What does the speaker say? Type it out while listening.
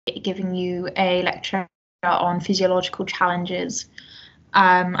giving you a lecture on physiological challenges.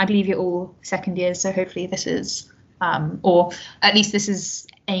 I believe you're all second years, so hopefully this is, or at least this is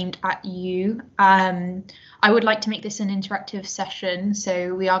aimed at you. I would like to make this an interactive session,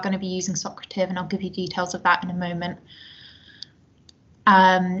 so we are going to be using Socrative, and I'll give you details of that in a moment.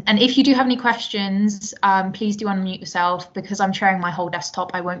 And if you do have any questions, please do unmute yourself, because I'm sharing my whole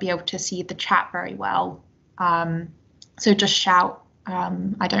desktop. I won't be able to see the chat very well. So just shout.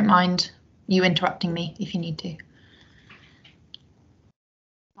 I don't mind you interrupting me if you need to.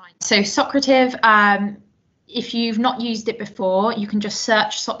 Fine. So Socrative, if you've not used it before, you can just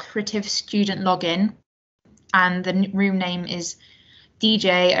search Socrative student login, and the room name is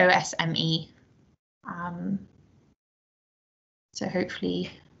DJOSME. So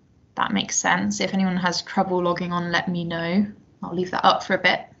hopefully that makes sense. If anyone has trouble logging on, let me know. I'll leave that up for a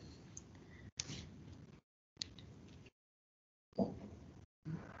bit.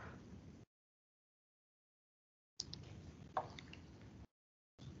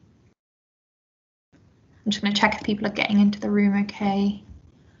 I'm just going to check if people are getting into the room okay.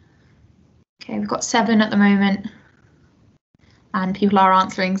 Okay, we've got 7 at the moment, and people are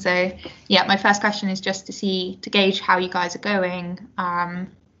answering. So yeah, my first question is just to gauge how you guys are going,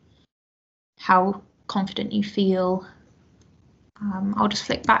 how confident you feel. I'll just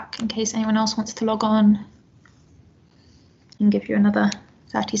flick back in case anyone else wants to log on and give you another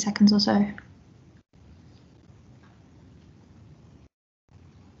 30 seconds or so.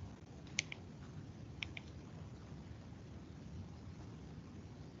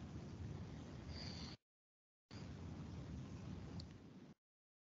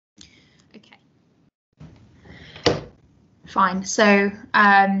 Fine, so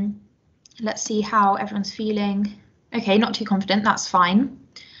let's see how everyone's feeling. Okay, not too confident, that's fine.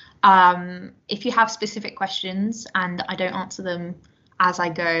 If you have specific questions and I don't answer them as I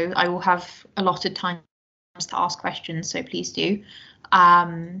go, I will have allotted time to ask questions, so please do.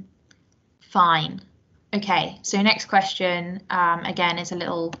 Fine. Okay, so next question, again, is a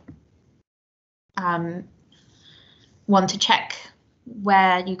little one to check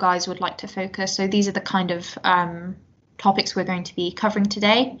where you guys would like to focus. So these are the kind of topics we're going to be covering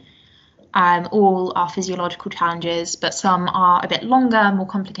today. All are physiological challenges, but some are a bit longer, more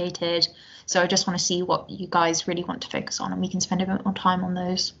complicated. So I just want to see what you guys really want to focus on, and we can spend a bit more time on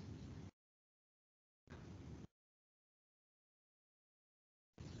those.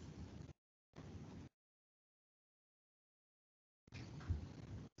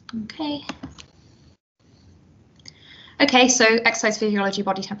 Okay. Okay, so exercise physiology,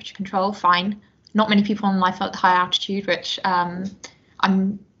 body temperature control, fine. Not many people on life at high altitude, which I'm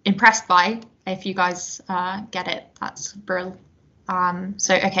impressed by. If you guys get it, that's brilliant.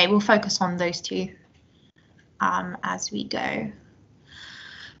 So okay, we'll focus on those two as we go.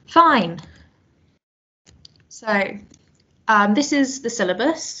 Fine. So this is the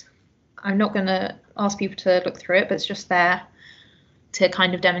syllabus. I'm not going to ask people to look through it, but it's just there to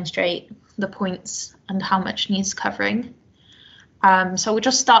kind of demonstrate the points and how much needs covering. So we'll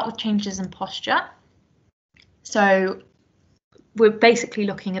just start with changes in posture. So we're basically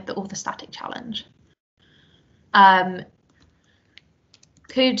looking at the orthostatic challenge.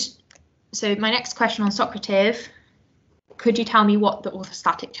 So my next question on Socrative, could you tell me what the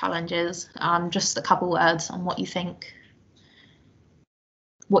orthostatic challenge is? Just a couple words on what you think,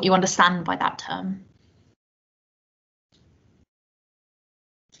 what you understand by that term.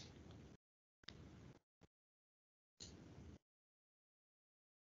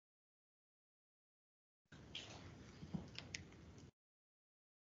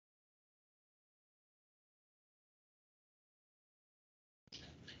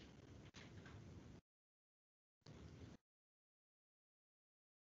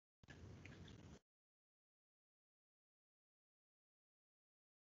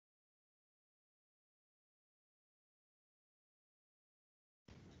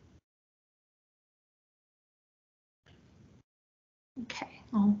 Okay,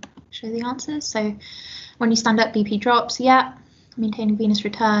 I'll show the answers. So when you stand up, BP drops, yeah. Maintaining venous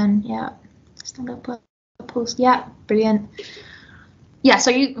return, yeah. Stand up pulse, yeah, brilliant. Yeah,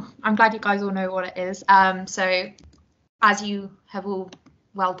 so I'm glad you guys all know what it is. So as you have all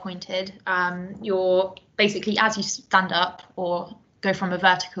well pointed, you're basically, as you stand up or go from a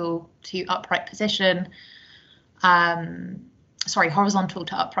vertical to upright position, horizontal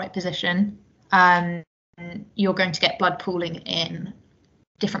to upright position, you're going to get blood pooling in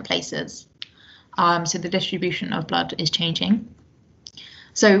different places. So the distribution of blood is changing.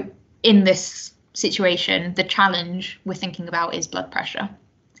 So in this situation, the challenge we're thinking about is blood pressure.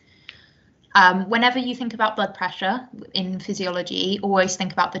 Whenever you think about blood pressure in physiology, always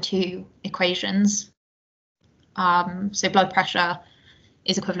think about the two equations. So blood pressure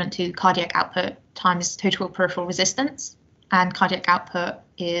is equivalent to cardiac output times total peripheral resistance, and cardiac output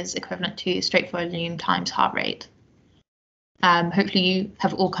is equivalent to stroke volume times heart rate. Hopefully you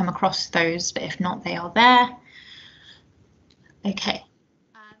have all come across those, but if not, they are there. Okay,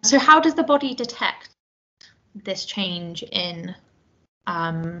 so how does the body detect this change in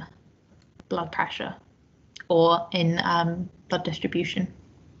blood pressure or in blood distribution?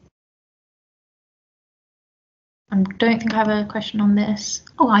 I don't think I have a question on this.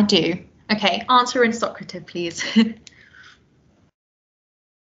 Oh, I do. Okay, answer in Socrative, please.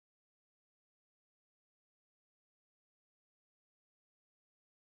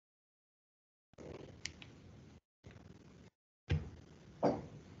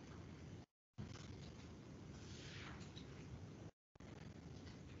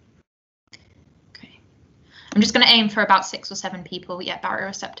 I'm just going to aim for about 6 or 7 people. Yeah,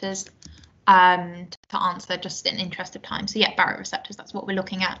 baroreceptors to answer just in interest of time. So yeah, baroreceptors, that's what we're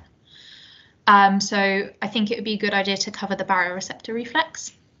looking at. So I think it would be a good idea to cover the baroreceptor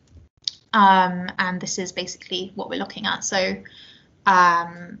reflex. And this is basically what we're looking at. So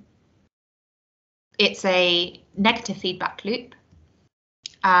it's a negative feedback loop.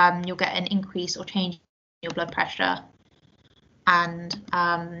 You'll get an increase or change in your blood pressure, and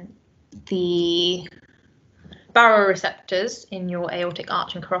the baroreceptors in your aortic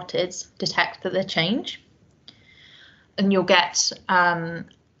arch and carotids detect the change, and you'll get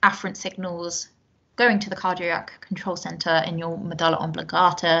afferent signals going to the cardiac control center in your medulla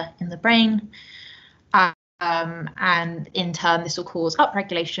oblongata in the brain, and in turn this will cause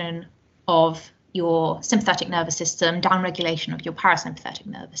upregulation of your sympathetic nervous system, downregulation of your parasympathetic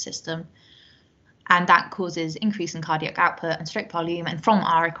nervous system, and that causes increase in cardiac output and stroke volume. And from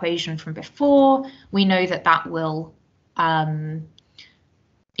our equation from before, we know that that will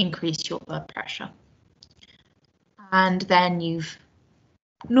increase your blood pressure. And then you've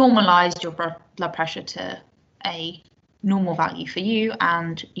normalized your blood pressure to a normal value for you,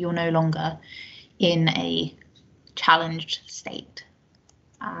 and you're no longer in a challenged state.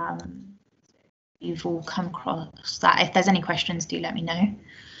 You've all come across that. If there's any questions, do let me know.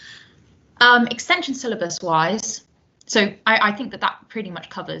 Extension syllabus wise, so I think that pretty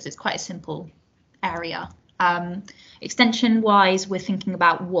much covers, it's quite a simple area. Extension wise, we're thinking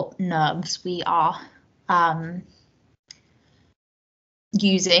about what nerves we are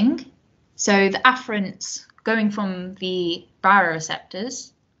using. So the afferents going from the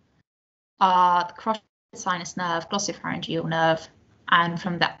baroreceptors are the carotid sinus nerve, glossopharyngeal nerve, and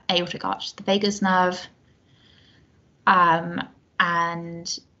from the aortic arch, the vagus nerve. And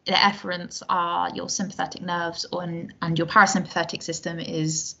the efferents are your sympathetic nerves, and your parasympathetic system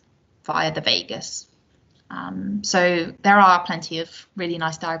is via the vagus. So there are plenty of really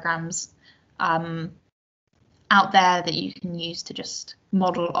nice diagrams out there that you can use to just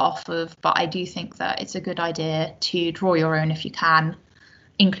model off of, but I do think that it's a good idea to draw your own if you can,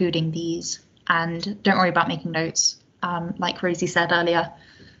 including these, and don't worry about making notes. Like Rosie said earlier,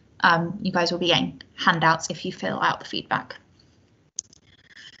 you guys will be getting handouts if you fill out the feedback.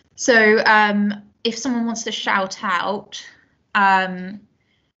 So if someone wants to shout out,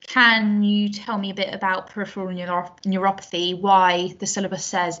 can you tell me a bit about peripheral neuropathy, why the syllabus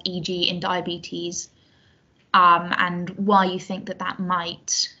says e.g. in diabetes, and why you think that that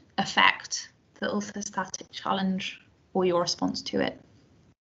might affect the orthostatic challenge or your response to it?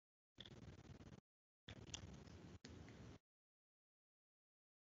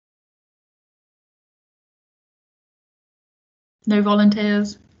 No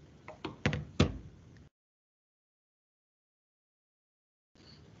volunteers?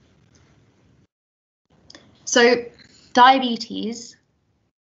 So diabetes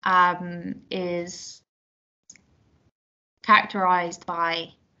is characterized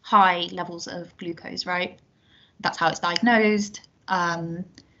by high levels of glucose, right? That's how it's diagnosed, and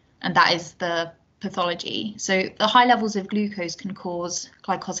that is the pathology. So the high levels of glucose can cause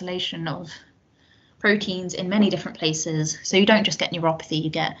glycosylation of proteins in many different places. So you don't just get neuropathy, you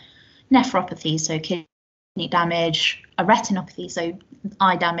get nephropathy, so kidney damage, a retinopathy, so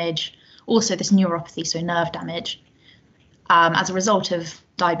eye damage, also this neuropathy, so nerve damage, as a result of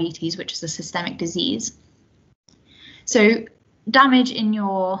diabetes, which is a systemic disease. So damage in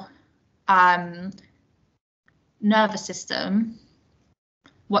your nervous system,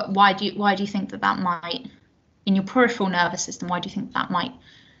 why do you think that might, in your peripheral nervous system, why do you think that might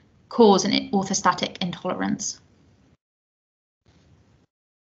cause an orthostatic intolerance?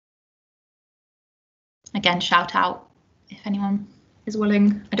 Again, shout out if anyone is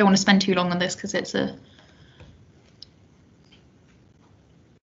willing. I don't want to spend too long on this because it's a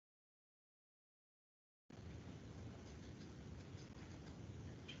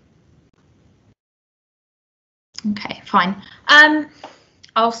okay, fine.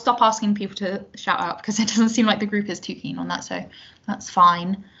 I'll stop asking people to shout out because it doesn't seem like the group is too keen on that, so that's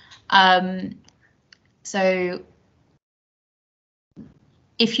fine. So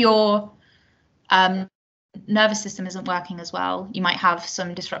if your nervous system isn't working as well, you might have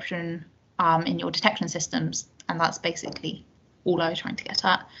some disruption in your detection systems, and that's basically all I was trying to get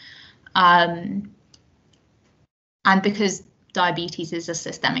at. And because diabetes is a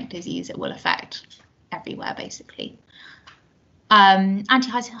systemic disease, it will affect everywhere, basically.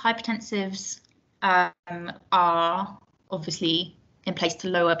 Antihypertensives are obviously in place to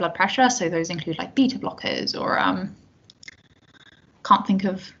lower blood pressure, so those include like beta blockers or can't think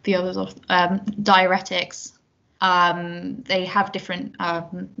of the others, of diuretics. They have different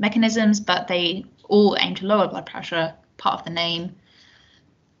mechanisms, but they all aim to lower blood pressure, part of the name.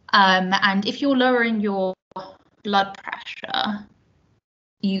 And if you're lowering your blood pressure,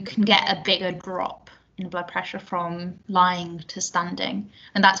 you can get a bigger drop in blood pressure from lying to standing,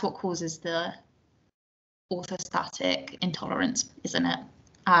 and that's what causes the orthostatic intolerance, isn't it?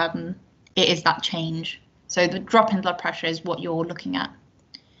 It is that change. So the drop in blood pressure is what you're looking at.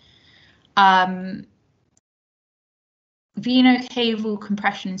 Venocaval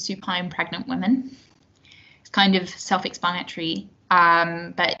compression in supine pregnant women. It's kind of self-explanatory,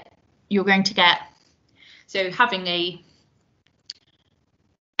 but you're going to get, so having a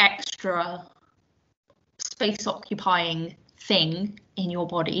extra space occupying thing in your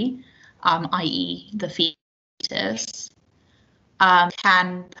body, i.e. the fetus,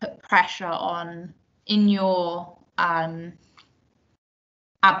 can put pressure on in your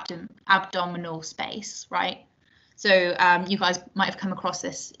abdominal space, right? So you guys might have come across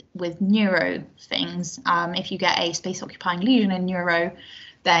this with neuro things. If you get a space occupying lesion in neuro,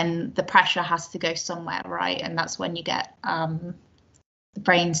 then the pressure has to go somewhere, right? And that's when you get the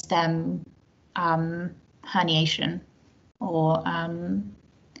brainstem herniation, or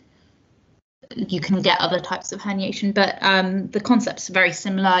you can get other types of herniation, but the concept's very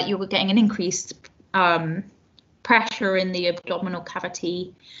similar. You're getting an increased pressure in the abdominal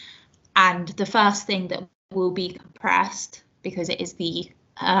cavity, and the first thing that will be compressed, because it is the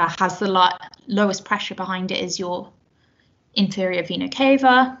has the lowest pressure behind it, is your inferior vena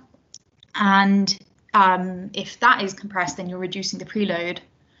cava, and if that is compressed, then you're reducing the preload,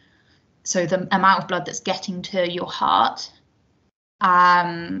 so the amount of blood that's getting to your heart,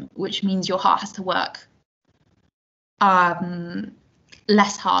 which means your heart has to work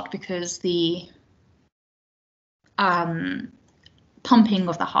less hard, because the pumping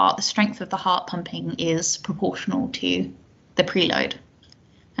of the heart, the strength of the heart pumping, is proportional to the preload,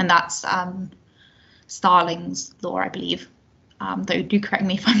 and that's Starling's law, I believe, though do correct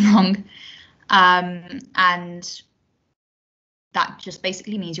me if I'm wrong. And that just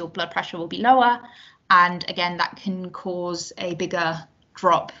basically means your blood pressure will be lower, and again that can cause a bigger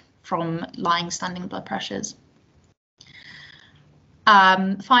drop from lying standing blood pressures.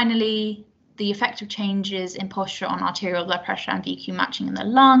 Finally, the effect of changes in posture on arterial blood pressure and VQ matching in the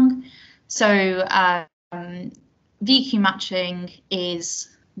lung. So VQ matching is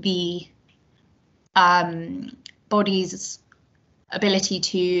the body's ability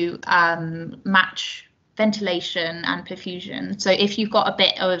to match ventilation and perfusion. So if you've got a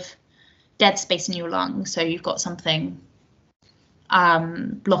bit of dead space in your lungs, so you've got something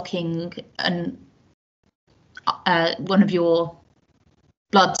blocking one of your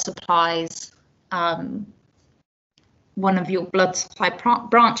blood supplies, one of your blood supply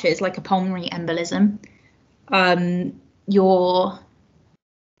branches, like a pulmonary embolism, your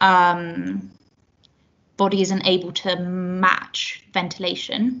body isn't able to match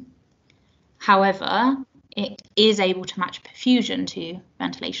ventilation. However, it is able to match perfusion to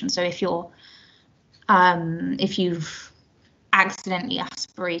ventilation. So if you're if you've accidentally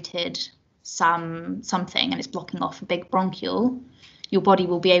aspirated something and it's blocking off a big bronchiole, your body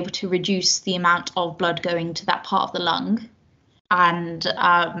will be able to reduce the amount of blood going to that part of the lung, and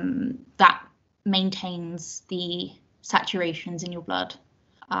that maintains the saturations in your blood.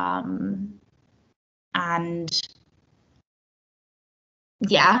 And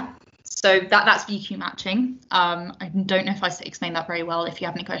yeah, so that's VQ matching. I don't know if I explained that very well. If you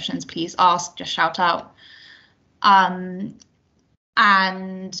have any questions, please ask, just shout out.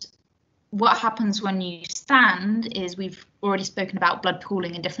 And what happens when you stand is, we've already spoken about blood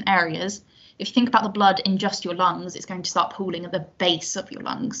pooling in different areas. If you think about the blood in just your lungs, it's going to start pooling at the base of your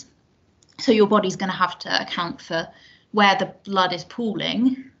lungs. So your body's going to have to account for where the blood is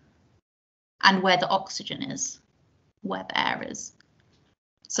pooling and where the oxygen is, where the air is.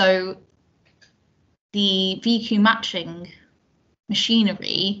 So the VQ matching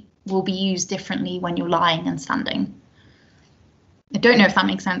machinery will be used differently when you're lying and standing. I don't know if that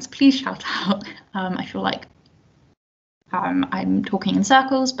makes sense. Please shout out. I feel like I'm talking in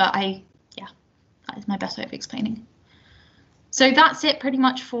circles, but yeah, that is my best way of explaining. So that's it pretty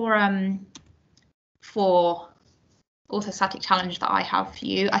much for orthostatic challenge that I have for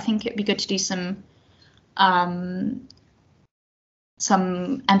you. I think it'd be good to do some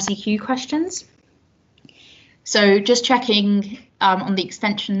MCQ questions. So just checking on the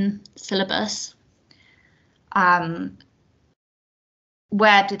extension syllabus,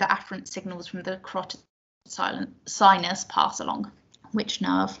 where do the afferent signals from the carotid sinus pass along? Which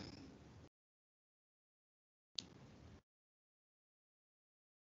nerve?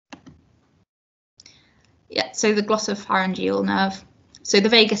 Yeah, so the glossopharyngeal nerve. So the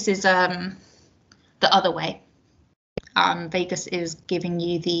vagus is the other way. Vagus is giving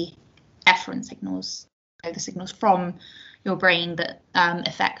you the efferent signals, so the signals from your brain that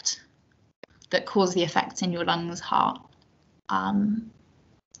cause the effects in your lungs, heart.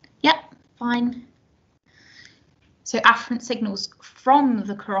 Yeah, fine. So afferent signals from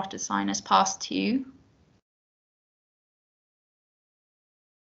the carotid sinus pass to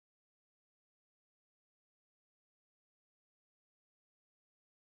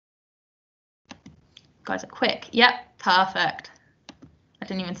guys are quick. Yep, perfect. I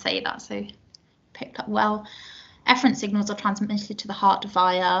didn't even say that, so picked up well. Efferent signals are transmitted to the heart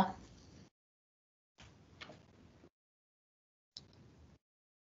via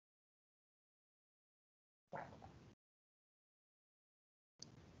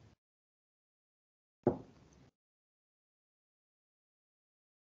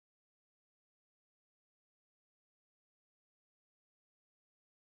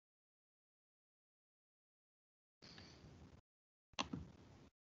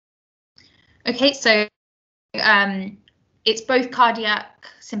okay, so it's both cardiac,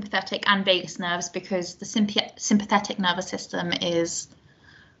 sympathetic and vagus nerves, because the sympathetic nervous system is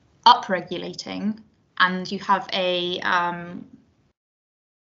upregulating and you have a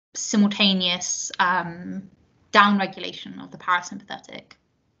simultaneous downregulation of the parasympathetic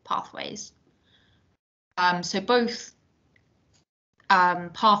pathways. So both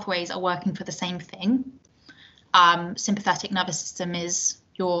pathways are working for the same thing. Sympathetic nervous system is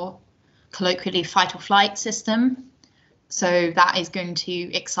your colloquially fight or flight system. So that is going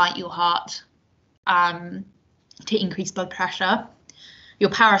to excite your heart to increase blood pressure. Your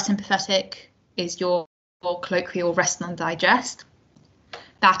parasympathetic is your colloquial rest and digest.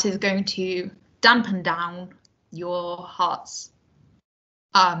 That is going to dampen down your heart's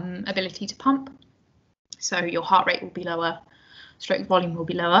ability to pump. So your heart rate will be lower, stroke volume will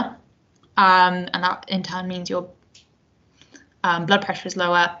be lower. And that in turn means your blood pressure is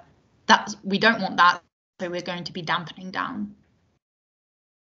lower. We don't want that, so we're going to be dampening down.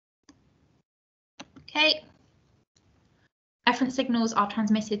 Okay. Efferent signals are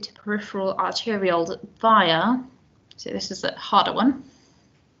transmitted to peripheral arterioles via, so this is a harder one.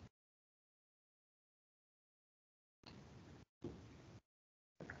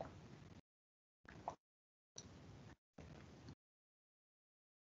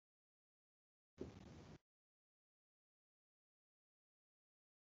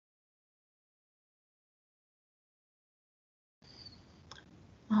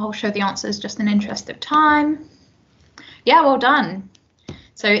 I'll show the answers just in interest of time. Yeah, well done.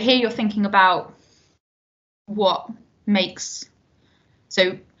 So here you're thinking about what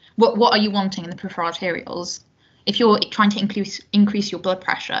are you wanting in the peripheral arterioles? If you're trying to increase your blood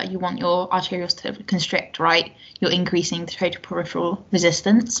pressure, you want your arterioles to constrict, right? You're increasing the total peripheral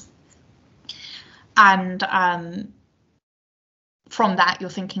resistance. And from that, you're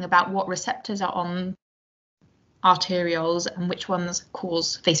thinking about what receptors are on arterioles and which ones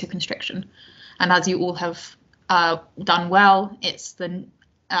cause vasoconstriction. And as you all have done well, it's the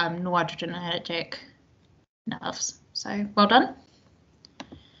noradrenergic nerves. So well done.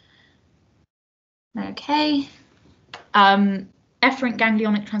 Okay. Efferent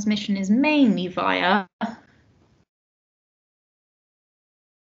ganglionic transmission is mainly via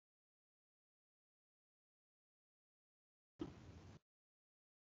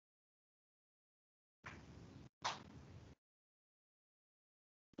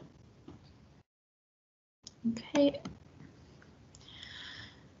okay.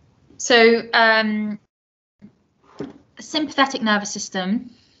 So sympathetic nervous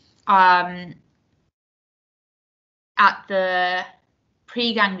system at the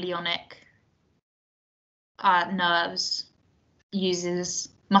preganglionic nerves uses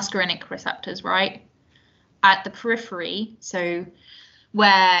muscarinic receptors, right? At the periphery, so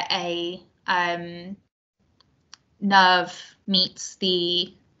where a nerve meets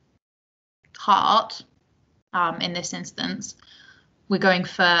the heart, in this instance, we're going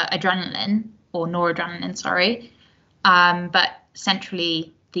for adrenaline or noradrenaline, sorry, but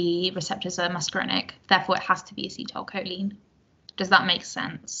centrally the receptors are muscarinic, therefore it has to be acetylcholine. Does that make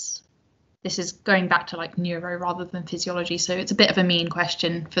sense? This is going back to like neuro rather than physiology, so it's a bit of a mean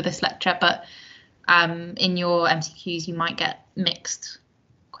question for this lecture, but in your MCQs you might get mixed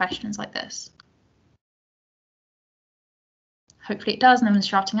questions like this. Hopefully it does, no one's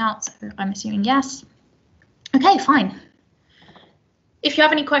shouting out, so I'm assuming yes. Okay, fine. If you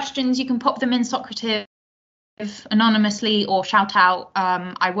have any questions, you can pop them in Socrative anonymously or shout out.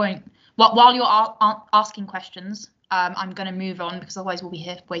 I won't, while you're asking questions, I'm going to move on because otherwise we'll be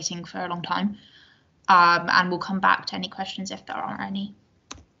here waiting for a long time. And we'll come back to any questions if there are any.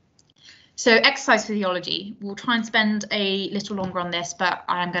 So exercise physiology, we'll try and spend a little longer on this, but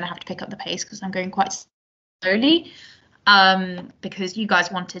I'm going to have to pick up the pace because I'm going quite slowly because you guys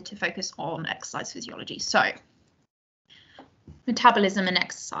wanted to focus on exercise physiology. So metabolism and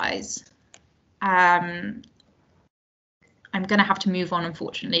exercise. I'm going to have to move on,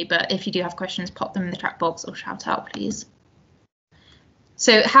 unfortunately, but if you do have questions, pop them in the chat box or shout out, please.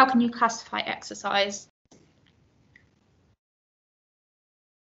 So how can you classify exercise?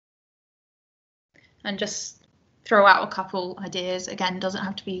 And just throw out a couple ideas. Again, doesn't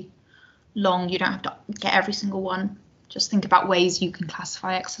have to be long. You don't have to get every single one. Just think about ways you can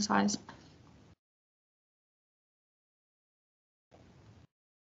classify exercise.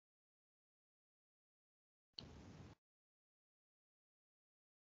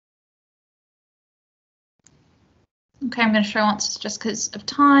 Okay, I'm going to show answers just because of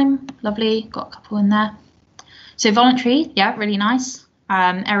time. Lovely, got a couple in there. So voluntary, yeah, really nice.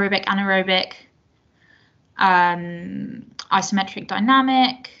 Aerobic, anaerobic, isometric,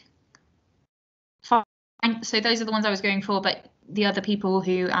 dynamic. Fine. So those are the ones I was going for, but the other people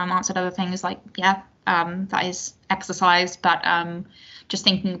who answered other things, like, yeah, that is exercise, but just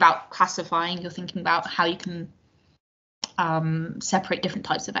thinking about classifying, you're thinking about how you can separate different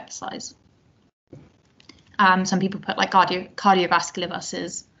types of exercise. Some people put like cardiovascular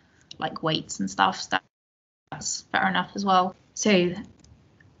versus like weights and stuff. So that's fair enough as well. So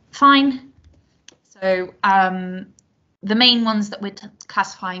fine. So the main ones that we're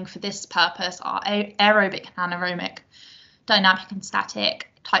classifying for this purpose are aerobic and anaerobic, dynamic and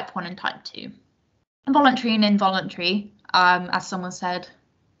static, type 1 and type 2. Voluntary and involuntary, as someone said,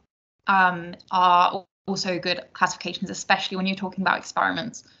 are also good classifications, especially when you're talking about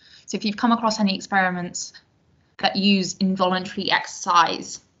experiments. So if you've come across any experiments that use involuntary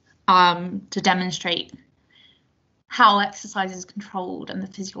exercise to demonstrate how exercise is controlled and the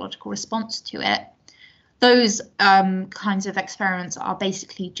physiological response to it, those kinds of experiments are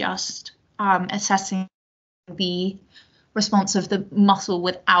basically just assessing the response of the muscle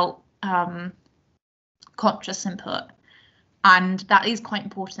without conscious input. And that is quite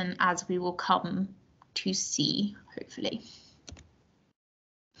important, as we will come to see, hopefully.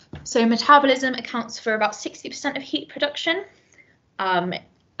 So metabolism accounts for about 60% of heat production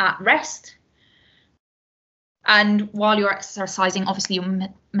at rest. And while you're exercising, obviously you're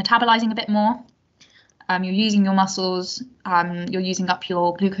metabolizing a bit more. You're using your muscles, you're using up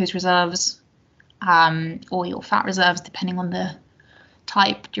your glucose reserves or your fat reserves, depending on the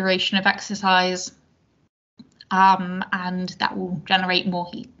type, duration of exercise. And that will generate more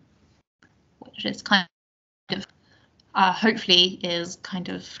heat, which is kind of hopefully is kind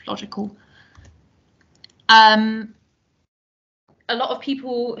of logical. A lot of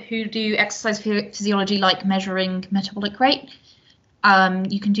people who do exercise physiology like measuring metabolic rate.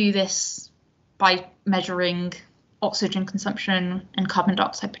 You can do this by measuring oxygen consumption and carbon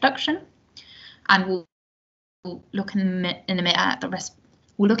dioxide production, and we'll look in a minute at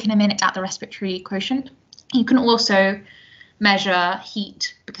the respiratory quotient. You can also measure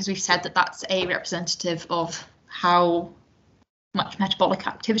heat, because we've said that that's a representative of how much metabolic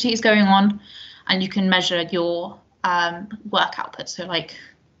activity is going on, and you can measure your work output. So like,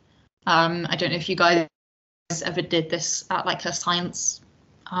 I don't know if you guys ever did this at like a science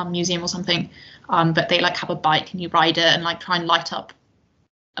museum or something, but they like have a bike and you ride it and like try and light up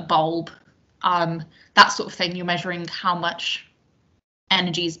a bulb, that sort of thing. You're measuring how much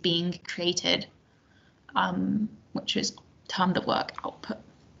energy is being created, which is termed the work output.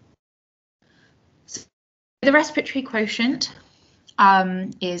 So the respiratory quotient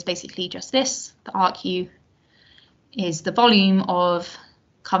is basically just this. The RQ is the volume of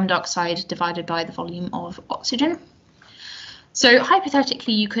carbon dioxide divided by the volume of oxygen. So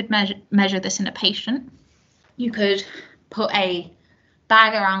hypothetically, you could measure this in a patient. You could put a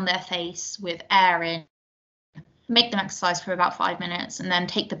bag around their face with air in, make them exercise for about 5 minutes, and then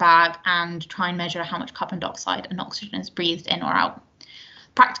take the bag and try and measure how much carbon dioxide and oxygen is breathed in or out.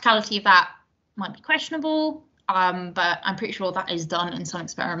 Practicality of that might be questionable, but I'm pretty sure that is done in some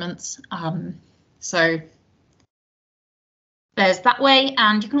experiments. So there's that way,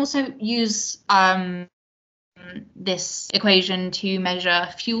 and you can also use this equation to measure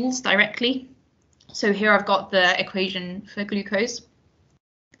fuels directly. So here I've got the equation for glucose.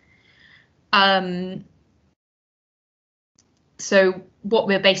 So what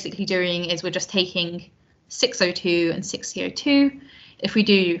we're basically doing is we're just taking 6 O2 and 6 CO2. If we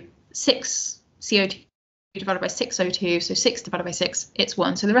do 6 CO2 divided by 6 O2, so 6 divided by 6, it's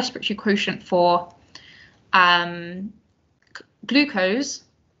 1. So the respiratory quotient for glucose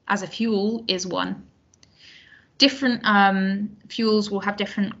as a fuel is 1. Different fuels will have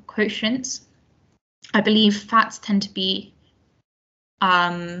different quotients. I believe fats tend to be,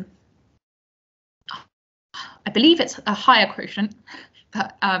 I believe it's a higher quotient,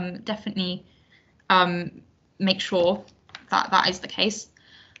 but definitely make sure that that is the case.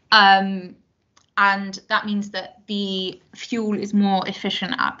 And that means that the fuel is more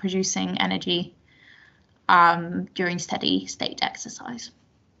efficient at producing energy during steady state exercise.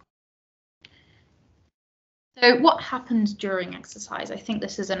 So what happens during exercise? I think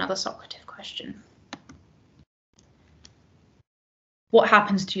this is another Socrative question. What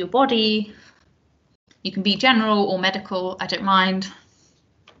happens to your body? You can be general or medical, I don't mind.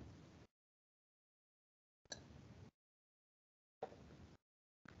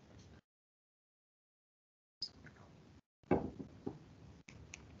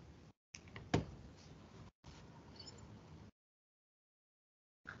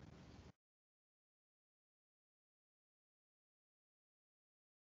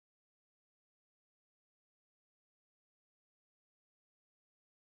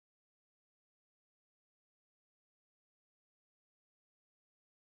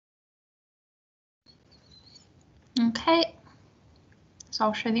 Okay, so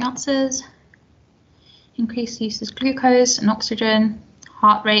I'll show the answers. Increased use of glucose and oxygen,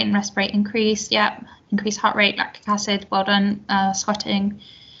 heart rate and rest rate increase, yep. Increased heart rate, lactic acid, well done. Sweating,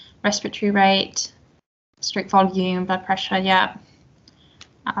 respiratory rate, stroke volume, blood pressure, yeah.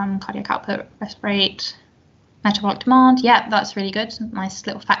 Cardiac output, rest rate, metabolic demand, yeah, that's really good. Nice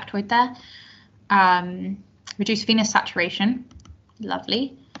little factoid there. Reduced venous saturation,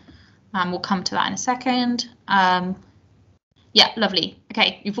 lovely. We'll come to that in a second. Yeah, lovely.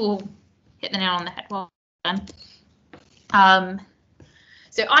 Okay, you've all hit the nail on the head. Well done.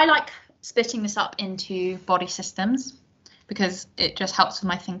 So I like splitting this up into body systems because it just helps with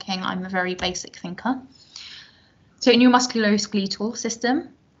my thinking. I'm a very basic thinker. So in your musculoskeletal system,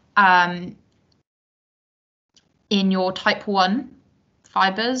 in your type 1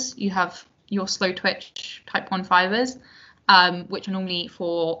 fibers, you have your slow twitch type 1 fibers, which are normally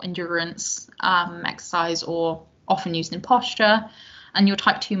for endurance, exercise, or often used in posture, and your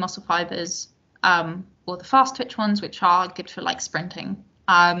type 2 muscle fibers, or the fast twitch ones, which are good for like sprinting,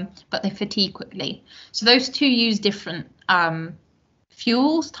 but they fatigue quickly. So those two use different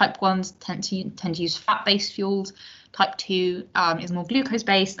fuels. Type 1s tend to use fat-based fuels. Type 2 is more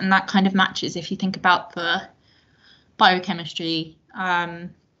glucose-based, and that kind of matches if you think about the biochemistry.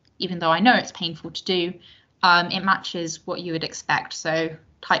 Even though I know it's painful to do, it matches what you would expect. So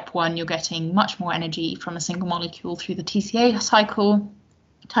type 1, you're getting much more energy from a single molecule through the TCA cycle.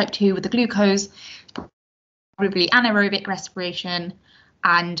 Type 2 with the glucose, probably anaerobic respiration,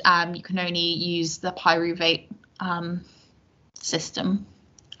 and you can only use the pyruvate system,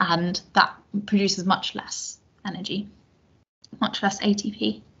 and that produces much less energy, much less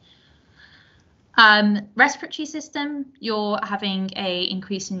ATP. Respiratory system, you're having an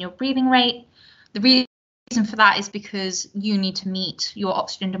increase in your breathing rate. The reason for that is because you need to meet your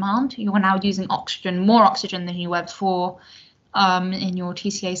oxygen demand. You are now using oxygen, more oxygen than you were before in your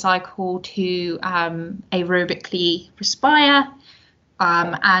TCA cycle to aerobically respire,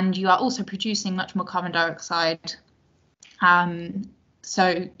 and you are also producing much more carbon dioxide.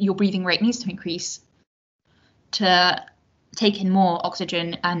 So your breathing rate needs to increase to take in more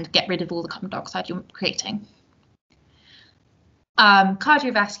oxygen and get rid of all the carbon dioxide you're creating.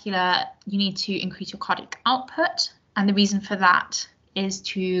 Cardiovascular, you need to increase your cardiac output, and the reason for that is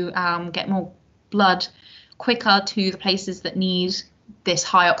to get more blood quicker to the places that need this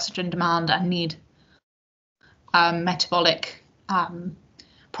high oxygen demand and need metabolic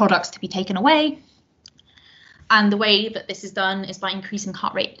products to be taken away. And the way that this is done is by increasing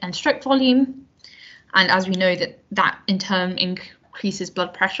heart rate and stroke volume. And as we know, that in turn increases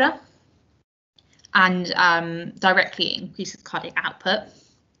blood pressure and directly increases cardiac output.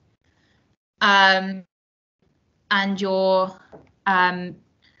 And your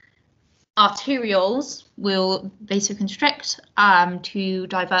arterioles will vasoconstrict to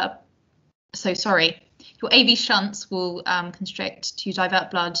divert. So sorry, your AV shunts will constrict to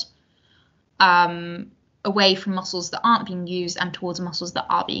divert blood away from muscles that aren't being used and towards muscles that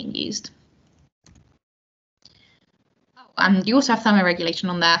are being used. And you also have thermoregulation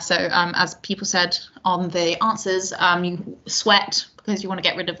on there. So as people said on the answers, you sweat because you want to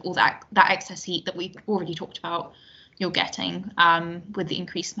get rid of all that excess heat that we've already talked about you're getting with the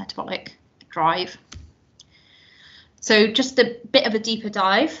increased metabolic drive. So just a bit of a deeper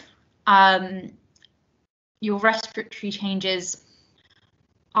dive. Your respiratory changes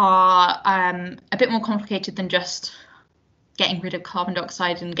are a bit more complicated than just getting rid of carbon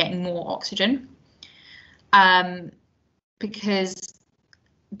dioxide and getting more oxygen, because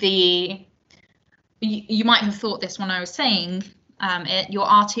you might have thought this when I was saying your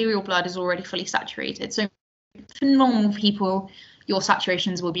arterial blood is already fully saturated. So for normal people, your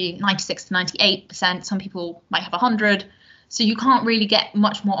saturations will be 96 to 98%. Some people might have 100. So you can't really get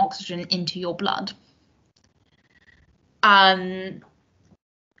much more oxygen into your blood.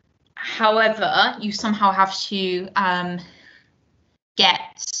 However, you somehow have to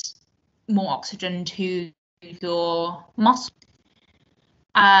get more oxygen to your muscle.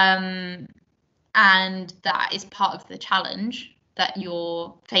 And that is part of the challenge that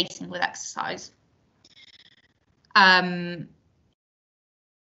you're facing with exercise. So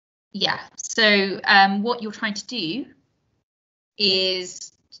what you're trying to do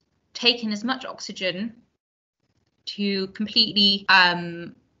is take in as much oxygen to completely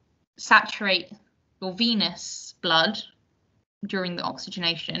saturate your venous blood during the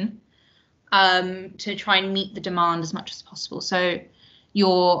oxygenation to try and meet the demand as much as possible. So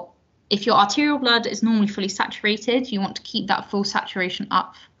if your arterial blood is normally fully saturated, you want to keep that full saturation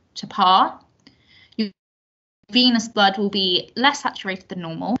up to par. Your venous blood will be less saturated than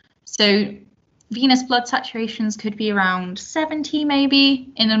normal. So venous blood saturations could be around 70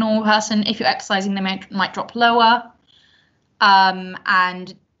 maybe in a normal person. If you're exercising, they might drop lower.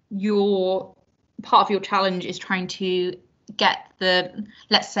 And part of your challenge is trying to get the,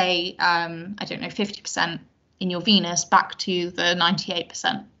 let's say, I don't know, 50% in your venous back to the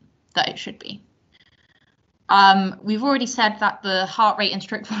 98% that it should be. We've already said that the heart rate and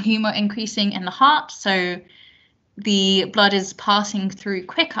stroke volume are increasing in the heart, so the blood is passing through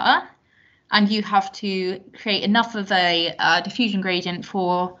quicker, and you have to create enough of a diffusion gradient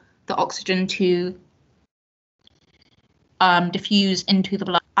for the oxygen to diffuse into the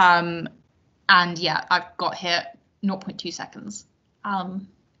blood. And yeah, I've got here 0.2 seconds.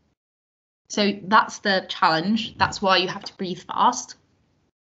 So that's the challenge. That's why you have to breathe fast.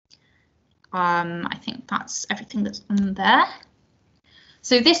 I think that's everything that's on there.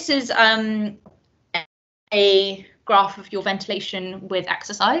 So this is a graph of your ventilation with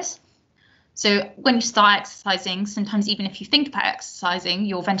exercise. So when you start exercising, sometimes even if you think about exercising,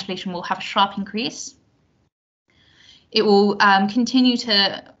 your ventilation will have a sharp increase. It will continue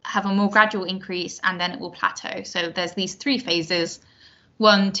to have a more gradual increase, and then it will plateau. So there's these three phases,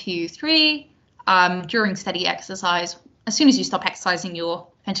 1, 2, 3, during steady exercise. As soon as you stop exercising, your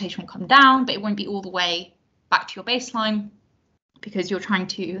ventilation will come down, but it won't be all the way back to your baseline because you're trying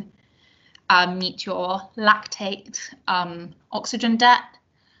to meet your lactate oxygen debt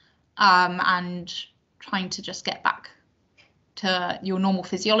and trying to just get back to your normal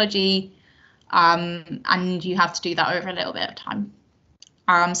physiology. And you have to do that over a little bit of time.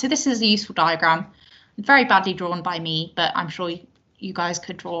 So this is a useful diagram, very badly drawn by me, but I'm sure you guys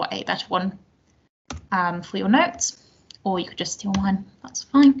could draw a better one for your notes, or you could just steal mine, that's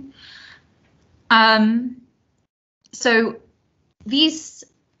fine. So these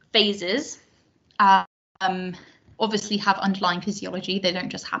phases obviously have underlying physiology, they don't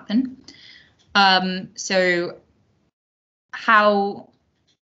just happen. So how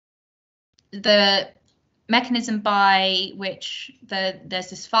the mechanism by which there's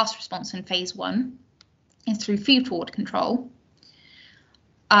this fast response in phase 1 is through feed-forward control.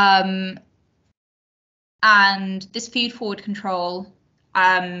 And this feed-forward control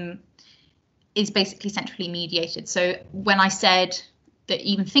is basically centrally mediated. So when I said that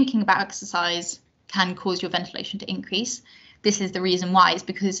even thinking about exercise can cause your ventilation to increase, this is the reason why, is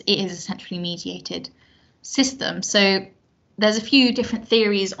because it is a centrally mediated system. So there's a few different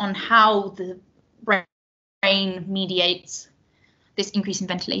theories on how the brain mediates this increase in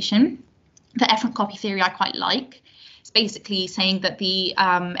ventilation. the efferent copy theory I quite like. It's basically saying that the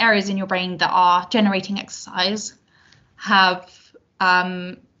areas in your brain that are generating exercise have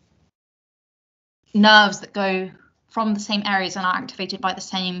nerves that go from the same areas and are activated by the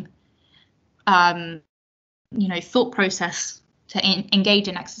same thought process to engage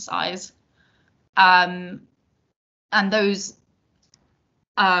in exercise, and those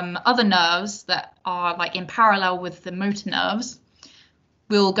other nerves that are like in parallel with the motor nerves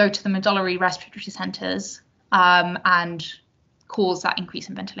will go to the medullary respiratory centers and cause that increase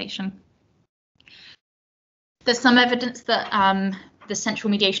in ventilation. There's some evidence that the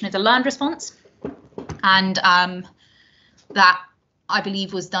central mediation is a learned response, and that I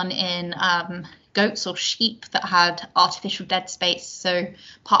believe was done in goats or sheep that had artificial dead space. So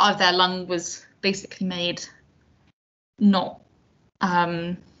part of their lung was basically made not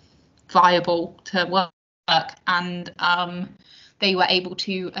viable to work, and they were able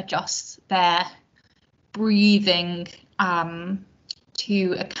to adjust their breathing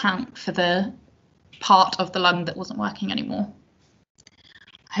to account for the part of the lung that wasn't working anymore.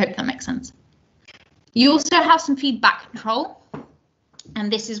 I hope that makes sense. You also have some feedback control,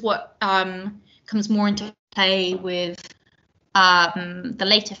 and this is what comes more into play with the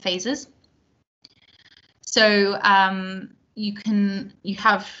later phases. So you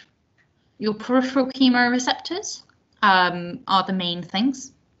have your peripheral chemoreceptors are the main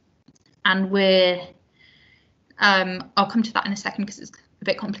things, and I'll come to that in a second because it's a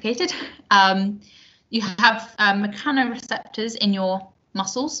bit complicated. You have mechanoreceptors in your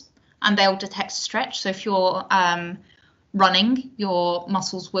muscles, and they'll detect stretch. So if you're running, your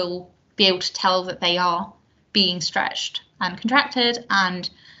muscles will be able to tell that they are being stretched and contracted, and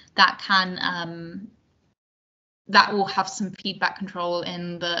that can that will have some feedback control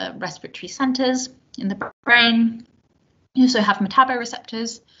in the respiratory centers in the brain. You also have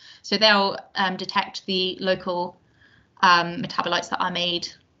metaboreceptors, so they'll detect the local metabolites that are made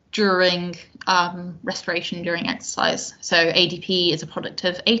during respiration, during exercise. So ADP is a product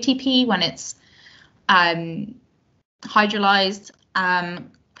of ATP when it's hydrolyzed.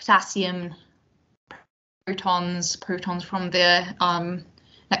 Potassium, protons from the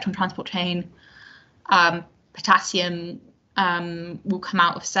electron transport chain. Potassium will come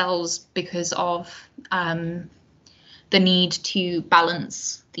out of cells because of the need to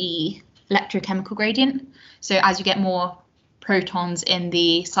balance the electrochemical gradient. So as you get more protons in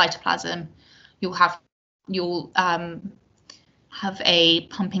the cytoplasm, you'll have a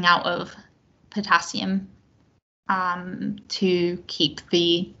pumping out of potassium to keep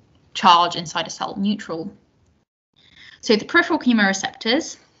the charge inside a cell neutral. So the peripheral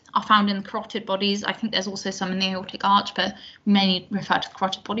chemoreceptors are found in the carotid bodies. I think there's also some in the aortic arch, but we mainly refer to the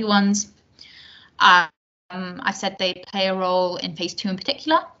carotid body ones. I said they play a role in phase 2 in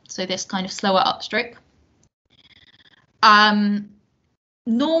particular, so this kind of slower upstroke.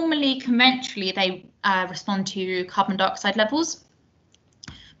 Normally, conventionally, they respond to carbon dioxide levels,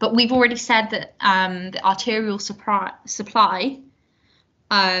 but we've already said that the arterial supply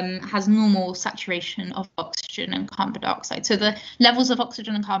has normal saturation of oxygen and carbon dioxide. So the levels of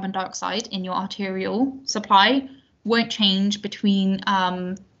oxygen and carbon dioxide in your arterial supply won't change between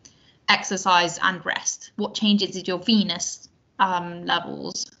exercise and rest. What changes is your venous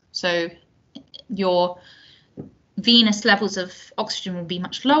levels. So your venous levels of oxygen will be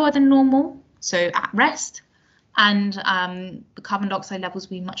much lower than normal, so at rest, and the carbon dioxide levels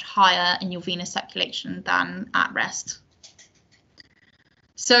will be much higher in your venous circulation than at rest.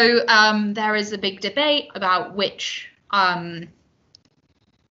 So there is a big debate about which factor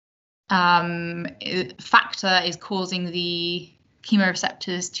is causing the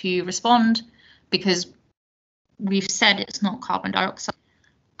chemoreceptors to respond, because we've said it's not carbon dioxide,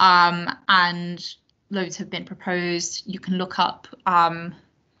 and loads have been proposed. You can look up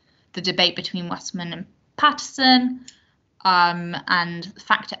the debate between Westman and Patterson, and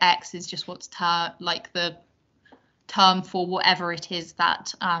factor X is just what's like the term for whatever it is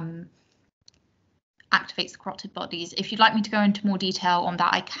that activates the carotid bodies. If you'd like me to go into more detail on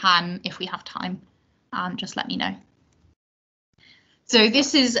that, I can if we have time. Just let me know. So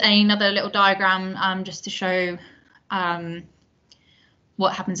this is another little diagram just to show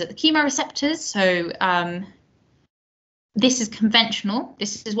what happens at the chemoreceptors. So this is conventional.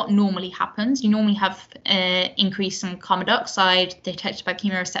 This is what normally happens. You normally have an increase in carbon dioxide detected by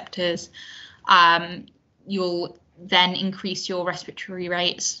chemoreceptors. You'll then increase your respiratory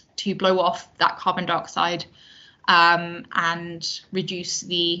rates to blow off that carbon dioxide and reduce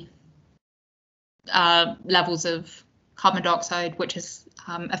the levels of carbon dioxide, which is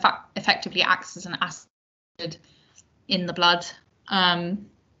effectively acts as an acid in the blood.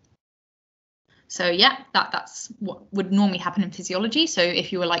 So yeah, that's what would normally happen in physiology. So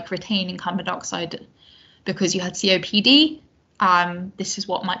if you were like retaining carbon dioxide because you had COPD, this is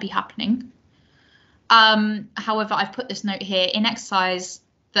what might be happening. However, I've put this note here: in exercise,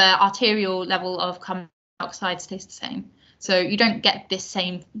 the arterial level of carbon dioxide stays the same. So you don't get this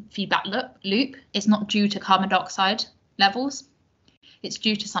same feedback loop. It's not due to carbon dioxide levels. It's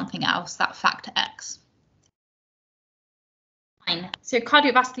due to something else, that factor X. Fine. So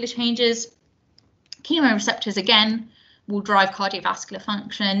cardiovascular changes, chemoreceptors again will drive cardiovascular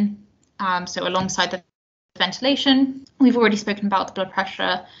function. So alongside the ventilation, we've already spoken about the blood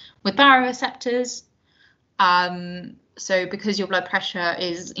pressure with baroreceptors. So because your blood pressure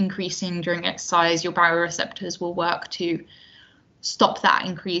is increasing during exercise, your baroreceptors will work to stop that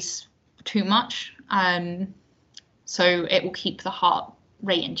increase too much. So it will keep the heart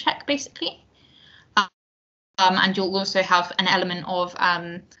rate in check, basically. And you'll also have an element of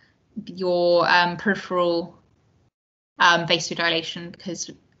your peripheral vasodilation,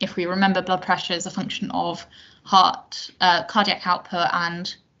 because if we remember, blood pressure is a function of cardiac output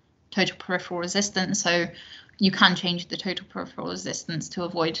and total peripheral resistance. So you can change the total peripheral resistance to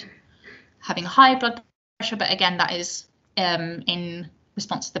avoid having a high blood pressure, but again, that is in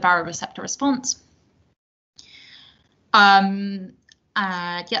response to the baroreceptor response.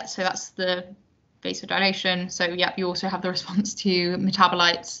 Yeah, so that's the vasodilation. So yeah, you also have the response to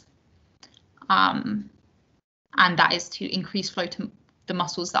metabolites, and that is to increase flow to the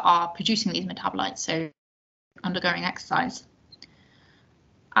muscles that are producing these metabolites, so undergoing exercise.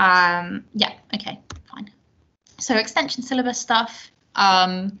 Yeah, okay, fine. So extension syllabus stuff.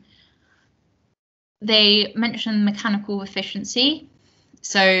 They mention mechanical efficiency.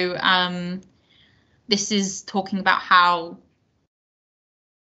 So this is talking about how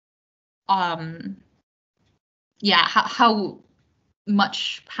yeah, how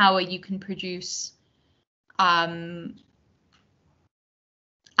much power you can produce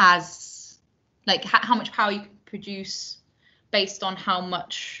as like how much power you can produce based on how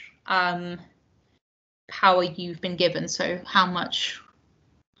much power you've been given. So how much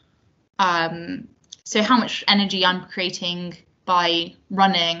energy I'm creating by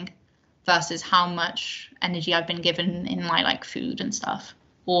running versus how much energy I've been given in my like food and stuff,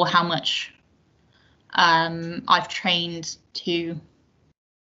 or how much I've trained to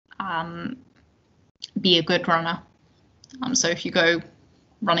be a good runner. So if you go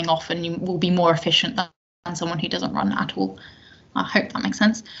running often, you will be more efficient than someone who doesn't run at all. I hope that makes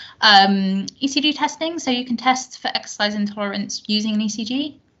sense. ECG testing, so you can test for exercise intolerance using an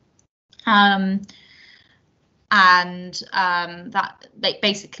ECG. That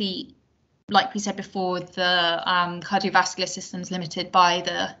basically, like we said before, the cardiovascular system is limited by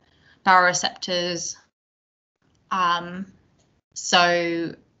the baroreceptors.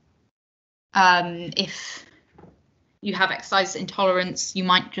 If you have exercise intolerance, you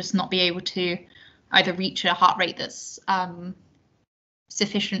might just not be able to either reach a heart rate that's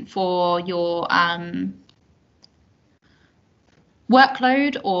sufficient for your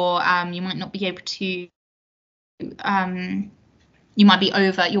workload, or you might not be able to, you might be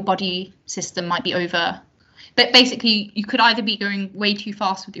over, your body system might be over. But basically, you could either be going way too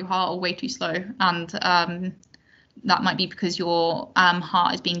fast with your heart or way too slow, and that might be because your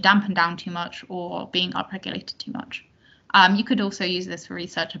heart is being dampened down too much or being upregulated too much. You could also use this for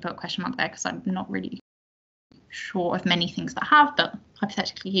research. I put a question mark there because I'm not really sure of many things that have, but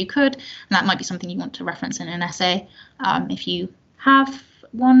hypothetically you could, and that might be something you want to reference in an essay if you have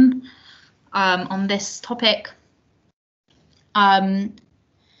one on this topic.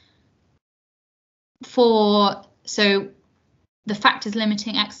 So the factors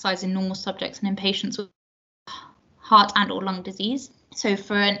limiting exercise in normal subjects and in patients with heart and or lung disease. So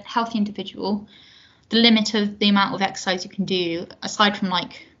for a healthy individual, the limit of the amount of exercise you can do, aside from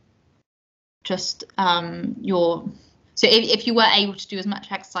like just if you were able to do as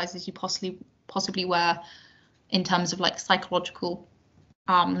much exercise as you possibly were in terms of like psychological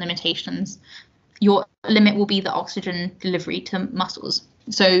limitations, your limit will be the oxygen delivery to muscles.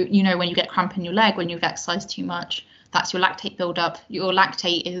 So, you know, when you get cramp in your leg, when you've exercised too much, that's your lactate buildup. Your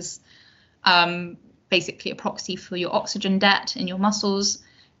lactate is basically a proxy for your oxygen debt in your muscles.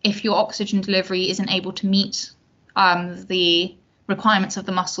 If your oxygen delivery isn't able to meet the requirements of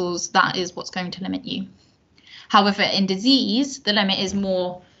the muscles, that is what's going to limit you. However, in disease, the limit is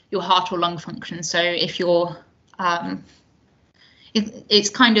more your heart or lung function. So if you're, it's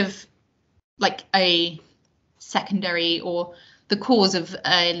kind of like a secondary or the cause of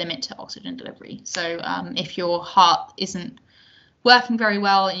a limit to oxygen delivery. So if your heart isn't working very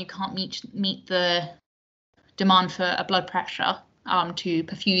well and you can't meet the demand for a blood pressure to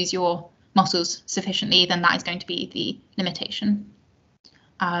perfuse your muscles sufficiently, then that is going to be the limitation.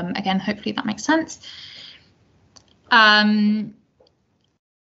 Again, hopefully that makes sense.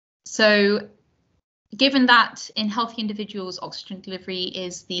 So given that in healthy individuals, oxygen delivery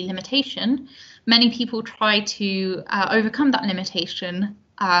is the limitation, many people try to overcome that limitation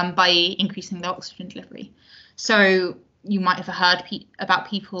by increasing their oxygen delivery. So you might have heard about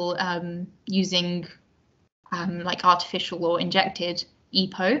people using like artificial or injected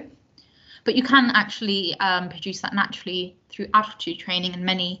EPO, but you can actually produce that naturally through altitude training, and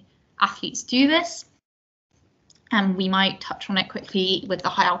many athletes do this. And we might touch on it quickly with the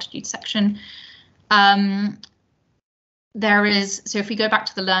high altitude section. So if we go back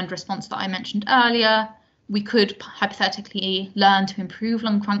to the learned response that I mentioned earlier, we could hypothetically learn to improve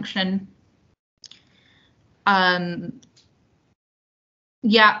lung function.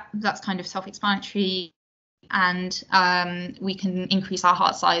 Yeah, that's kind of self-explanatory. And we can increase our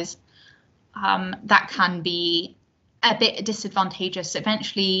heart size. That can be a bit disadvantageous.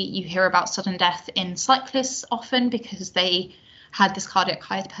 Eventually, you hear about sudden death in cyclists often because they had this cardiac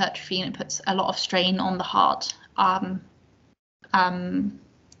hypertrophy, and it puts a lot of strain on the heart.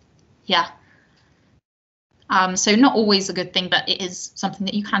 So not always a good thing, but it is something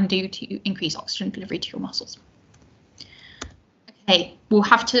that you can do to increase oxygen delivery to your muscles. Okay, we'll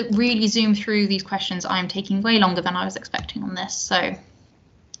have to really zoom through these questions. I'm taking way longer than I was expecting on this. So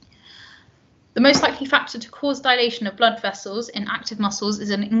the most likely factor to cause dilation of blood vessels in active muscles is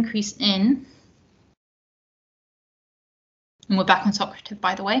an increase in, and we're back on Socrative,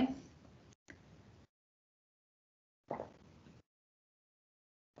 by the way.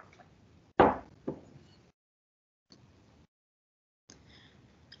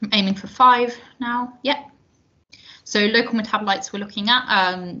 I'm aiming for 5 now. Yep. So local metabolites we're looking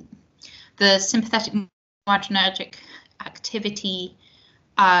at. The sympathetic adrenergic activity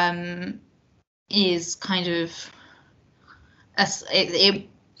is kind of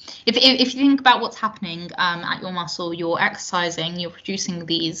if you think about what's happening at your muscle, you're exercising, you're producing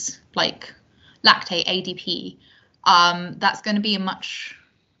these like lactate, ADP. That's going to be a much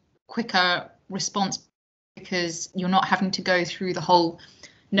quicker response because you're not having to go through the whole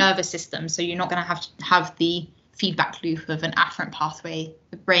nervous system. So you're not going to have the feedback loop of an afferent pathway,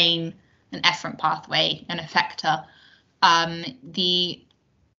 the brain, an efferent pathway, an effector. The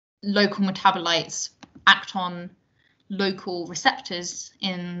local metabolites act on local receptors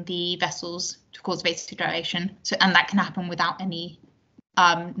in the vessels to cause vasodilation. So, and that can happen without any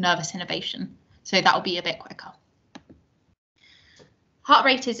nervous innervation. So that will be a bit quicker. Heart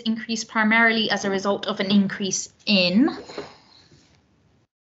rate is increased primarily as a result of an increase in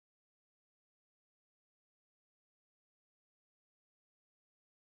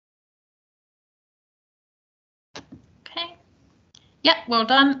okay. Yep, well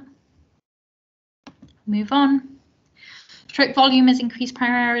done. Move on. Stroke volume is increased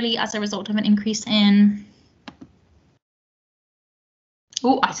primarily as a result of an increase in.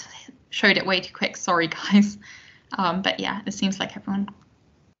 Oh, I showed it way too quick. Sorry, guys. But yeah, it seems like everyone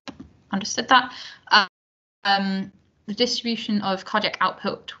understood that. The distribution of cardiac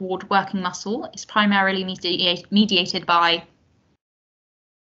output toward working muscle is primarily mediated by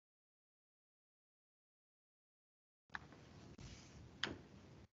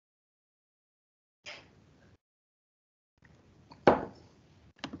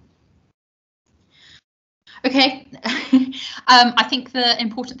okay. I think the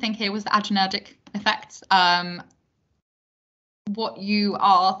important thing here was the adrenergic effects. What you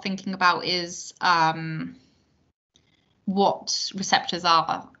are thinking about is what receptors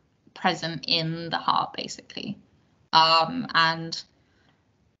are present in the heart, basically. And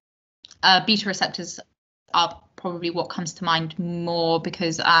beta receptors are probably what comes to mind more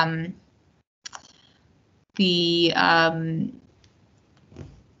because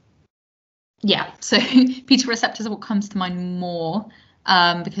yeah, so beta receptors are what comes to mind more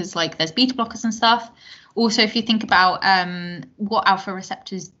because like there's beta blockers and stuff. Also, if you think about what alpha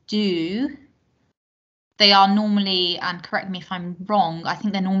receptors do, they are normally, and correct me if I'm wrong, I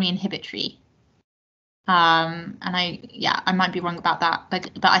think they're normally inhibitory. And I might be wrong about that,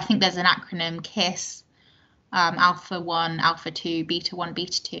 but I think there's an acronym KISS, alpha 1, alpha 2, beta 1,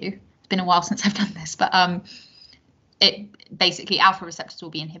 beta 2. It's been a while since I've done this, but it basically alpha receptors will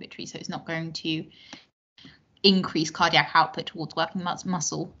be inhibitory, so it's not going to increase cardiac output towards working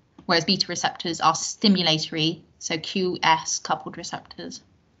muscle, whereas beta receptors are stimulatory, so QS coupled receptors.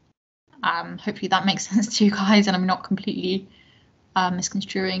 Hopefully that makes sense to you guys, and I'm not completely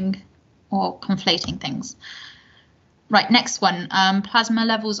misconstruing or conflating things. Right, next one. Plasma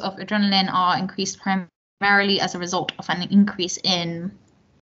levels of adrenaline are increased primarily as a result of an increase in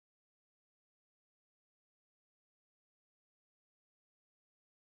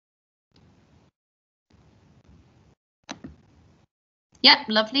Yep,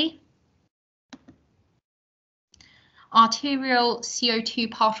 lovely. Arterial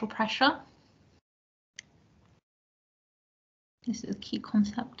CO2 partial pressure. This is a key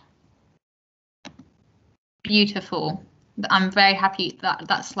concept. Beautiful. I'm very happy that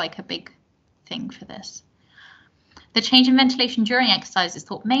that's like a big thing for this. The change in ventilation during exercise is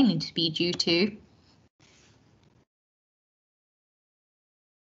thought mainly to be due to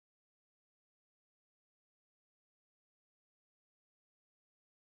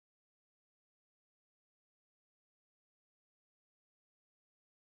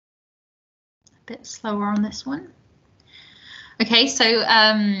a bit slower on this one. Okay, so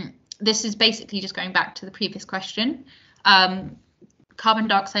this is basically just going back to the previous question. Carbon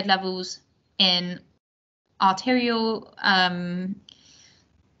dioxide levels in arterial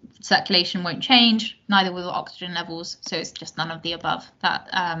circulation won't change, neither will oxygen levels, so it's just none of the above.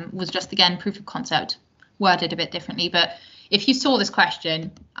 That was just, again, proof of concept, worded a bit differently. But if you saw this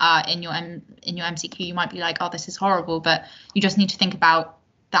question in your MCQ, you might be like, oh, this is horrible, but you just need to think about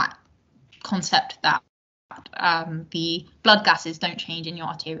that concept that the blood gases don't change in your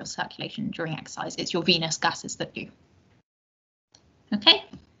arterial circulation during exercise. It's your venous gases that do. Okay.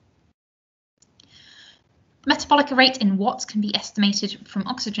 Metabolic rate in watts can be estimated from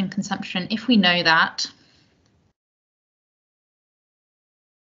oxygen consumption if we know that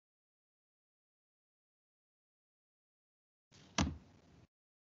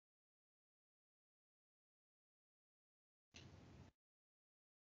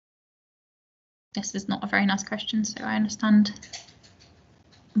this is not a very nice question, so I understand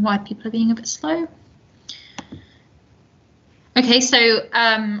why people are being a bit slow. Okay, so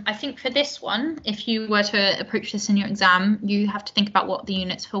I think for this one, if you were to approach this in your exam, you have to think about what the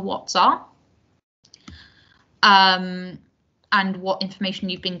units for watts are, and what information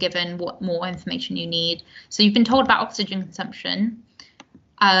you've been given, what more information you need. So you've been told about oxygen consumption.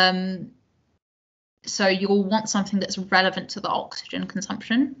 So you'll want something that's relevant to the oxygen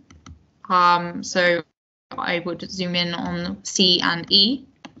consumption. So I would zoom in on C and E.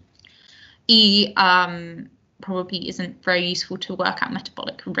 E probably isn't very useful to work out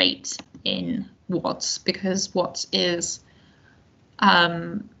metabolic rate in watts, because watts is, actually,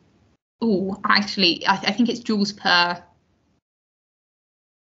 I think it's joules per,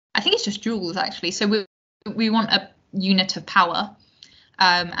 I think it's just joules actually. So we want a unit of power,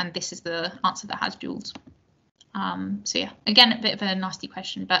 and this is the answer that has joules. So yeah, again, a bit of a nasty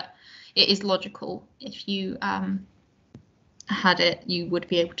question, but it is logical. If you had it, you would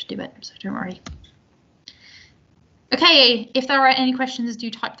be able to do it, so don't worry. Okay, if there are any questions, do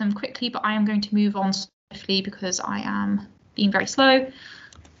type them quickly, but I am going to move on swiftly because I am being very slow.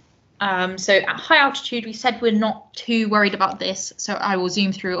 So at high altitude, we said we're not too worried about this, so I will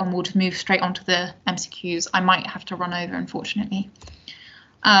zoom through and we'll just move straight onto the MCQs. I might have to run over, unfortunately.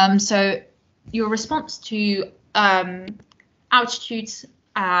 So your response to altitudes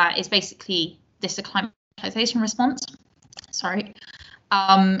is basically this acclimatization response. Sorry.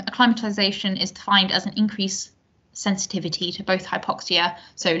 Acclimatization is defined as an increased sensitivity to both hypoxia,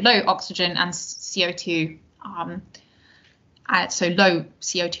 so low oxygen, and CO2, so low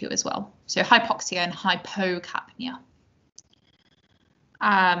CO2 as well. So hypoxia and hypocapnia.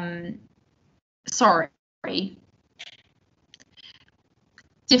 Sorry.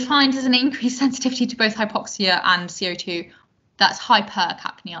 Defined as an increased sensitivity to both hypoxia and CO2. That's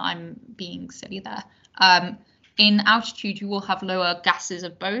hypercapnia. I'm being silly there. In altitude, you will have lower gases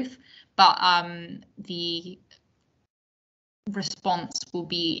of both, but the response will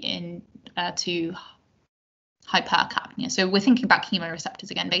be in to hypercapnia. So we're thinking about chemoreceptors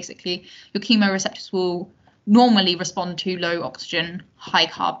again. Basically, your chemoreceptors will normally respond to low oxygen, high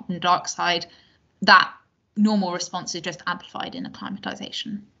carbon dioxide. That normal response is just amplified in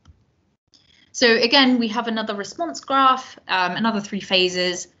acclimatization. So again, we have another response graph, another 3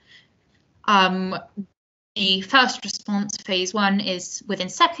 phases. The first response, phase 1, is within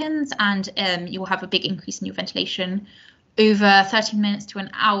seconds, and you will have a big increase in your ventilation. Over 30 minutes to an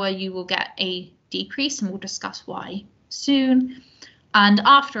hour, you will get a decrease, and we'll discuss why soon. And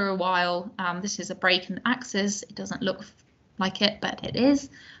after a while, this is a break in the axis. It doesn't look like it, but it is.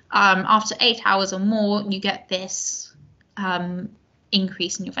 After 8 hours or more, you get this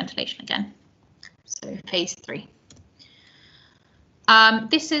increase in your ventilation again. So phase 3.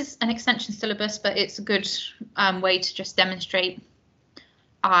 This is an extension syllabus, but it's a good way to just demonstrate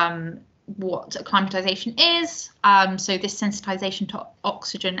what acclimatization is. So this sensitization to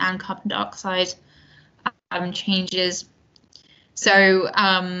oxygen and carbon dioxide changes. So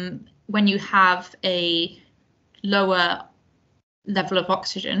when you have a lower level of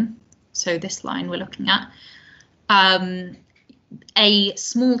oxygen, so this line we're looking at, a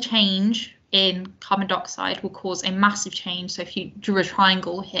small change in carbon dioxide will cause a massive change. So if you drew a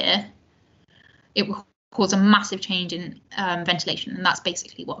triangle here, it will cause a massive change in ventilation, and that's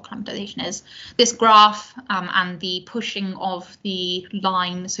basically what acclimatization is. This graph and the pushing of the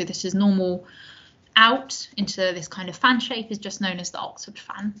line, so this is normal out into this kind of fan shape, is just known as the Oxford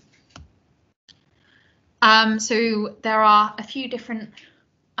fan. So there are a few different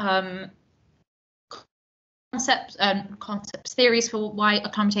concepts, theories for why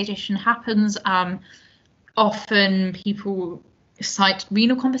acclimatization happens. Often people cite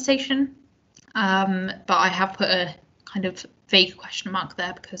renal compensation, but I have put a kind of vague question mark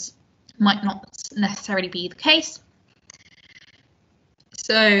there because it might not necessarily be the case.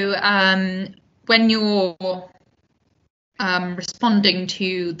 So when you're responding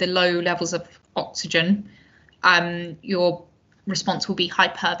to the low levels of oxygen, your response will be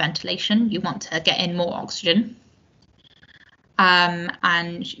hyperventilation. You want to get in more oxygen,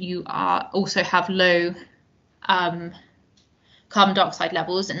 and you also have low carbon dioxide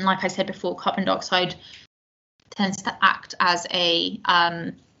levels. And like I said before, carbon dioxide tends to act as a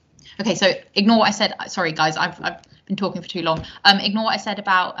okay, so ignore what I said. Sorry guys, I've been talking for too long. Ignore what I said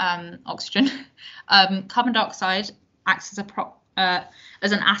about oxygen. Carbon dioxide acts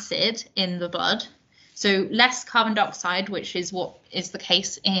as an acid in the blood. So less carbon dioxide, which is what is the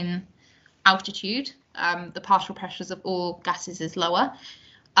case in altitude, the partial pressures of all gases is lower.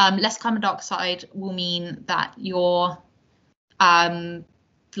 Less carbon dioxide will mean that your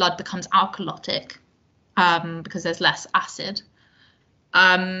blood becomes alkalotic because there's less acid.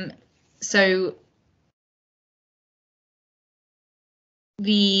 So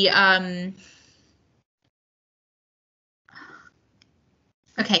the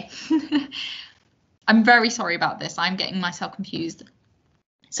okay. I'm very sorry about this. I'm getting myself confused.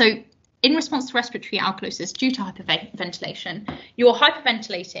 So in response to respiratory alkalosis due to hyperventilation, you're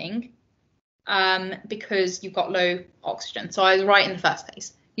hyperventilating because you've got low oxygen. So I was right in the first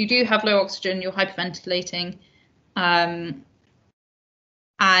place. You do have low oxygen, you're hyperventilating, and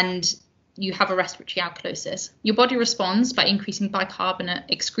you have a respiratory alkalosis. Your body responds by increasing bicarbonate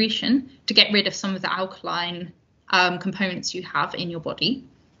excretion to get rid of some of the alkaline components you have in your body,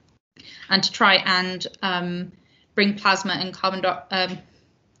 and to try and bring plasma and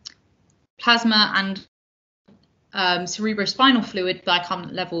cerebrospinal fluid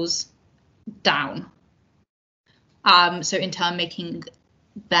bicarbonate levels down. So in turn making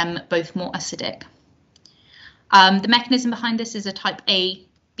them both more acidic. The mechanism behind this is a type A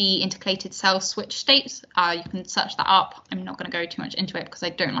B intercalated cell switch state. You can search that up. I'm not going to go too much into it because I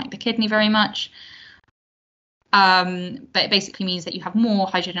don't like the kidney very much. But it basically means that you have more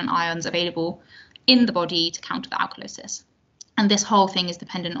hydrogen ions available in the body to counter the alkalosis. And this whole thing is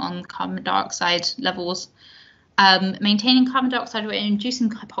dependent on carbon dioxide levels. Maintaining carbon dioxide or inducing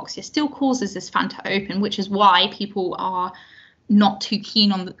hypoxia still causes this fan to open, which is why people are not too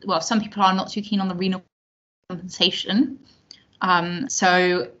keen on some people are not too keen on the renal compensation.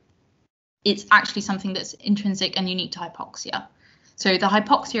 So it's actually something that's intrinsic and unique to hypoxia. So the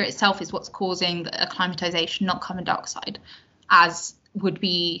hypoxia itself is what's causing the acclimatization, not carbon dioxide, as would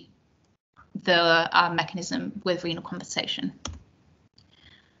be the mechanism with renal compensation.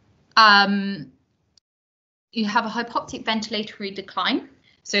 You have a hypoxic ventilatory decline.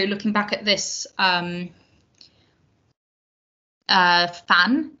 So looking back at this fan,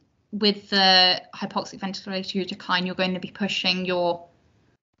 with the hypoxic ventilatory decline, you're going to be pushing your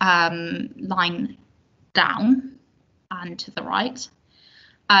line down and to the right.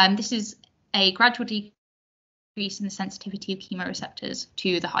 This is a gradual decrease in the sensitivity of chemoreceptors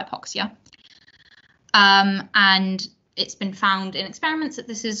to the hypoxia. And it's been found in experiments that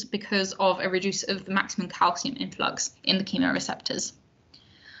this is because of a reduce of the maximum calcium influx in the chemoreceptors.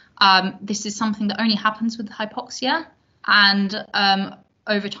 This is something that only happens with hypoxia, and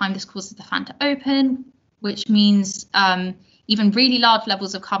over time this causes the fan to open, which means even really large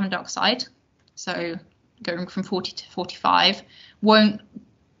levels of carbon dioxide, so going from 40 to 45, won't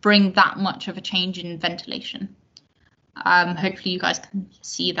bring that much of a change in ventilation. Hopefully you guys can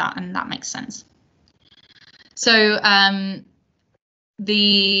see that and that makes sense. So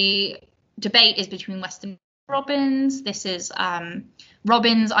the debate is between West and Robbins. This is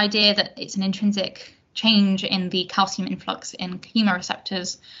Robbins' idea that it's an intrinsic change in the calcium influx in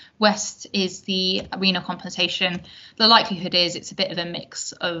chemoreceptors. West is the renal compensation. The likelihood is it's a bit of a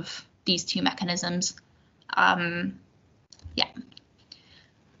mix of these two mechanisms. Yeah.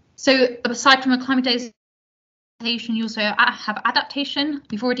 So aside from acclimatization, you also have adaptation.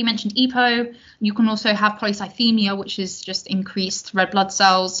 We've already mentioned EPO. You can also have polycythemia, which is just increased red blood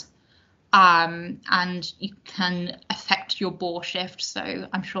cells, and you can affect affect your bore shift. So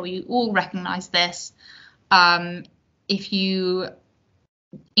I'm sure you all recognize this. If you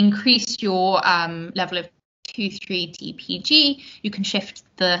increase your level of 2,3 dpg, you can shift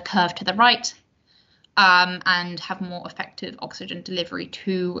the curve to the right and have more effective oxygen delivery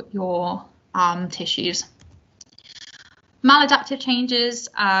to your tissues. Maladaptive changes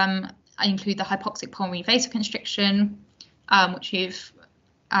include the hypoxic pulmonary vasoconstriction, which you've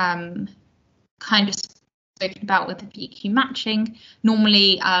kind of spoken about with the VQ matching.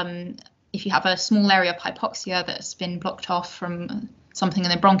 Normally, if you have a small area of hypoxia that's been blocked off from something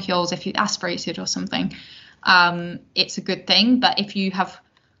in the bronchioles, if you aspirated or something, it's a good thing. But if you have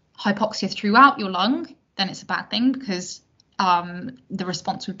hypoxia throughout your lung, then it's a bad thing, because the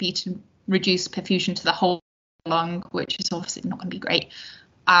response would be to reduce perfusion to the whole lung, which is obviously not going to be great.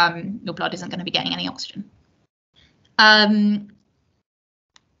 Your blood isn't going to be getting any oxygen.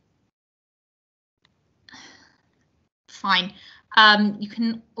 Fine. You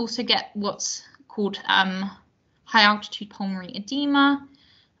can also get what's called high altitude pulmonary edema,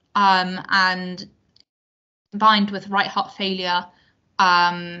 and combined with right heart failure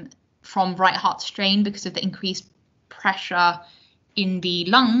from right heart strain because of the increased pressure in the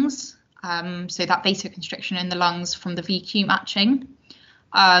lungs. So that vasoconstriction in the lungs from the VQ matching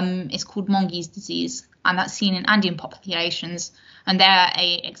is called Monge's disease, and that's seen in Andean populations, and they're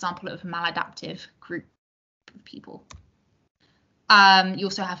an example of a maladaptive group of people. You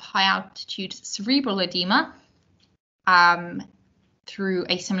also have high altitude cerebral edema through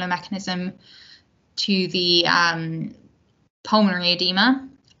a similar mechanism to the pulmonary edema,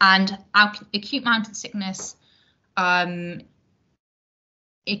 and acute mountain sickness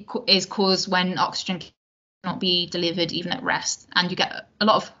it is caused when oxygen cannot be delivered even at rest, and you get a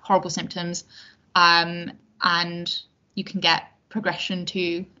lot of horrible symptoms, and you can get progression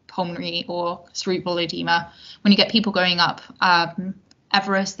to pulmonary or cerebral edema. When you get people going up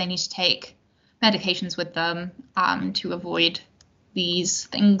Everest, they need to take medications with them to avoid these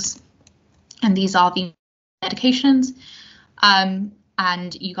things, and these are the medications, and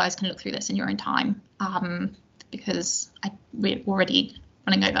you guys can look through this in your own time, because we're already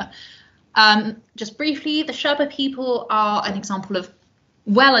running over. Just briefly, the Sherpa people are an example of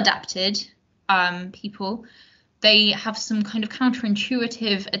well-adapted people. They have some kind of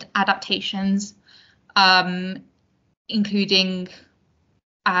counterintuitive adaptations, including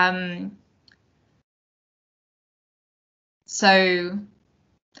so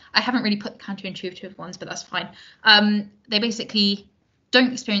I haven't really put the counterintuitive ones, but that's fine. They basically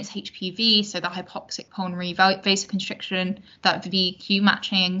don't experience HPV, so the hypoxic pulmonary vasoconstriction, that VQ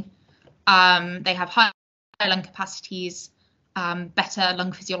matching. They have high lung capacities, better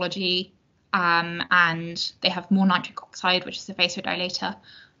lung physiology, and they have more nitric oxide, which is a vasodilator,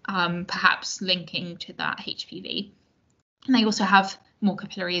 perhaps linking to that HPV. And they also have more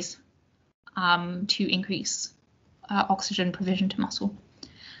capillaries to increase oxygen provision to muscle.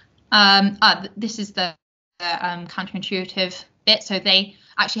 This is the counterintuitive bit. So they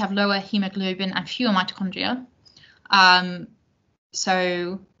actually have lower hemoglobin and fewer mitochondria.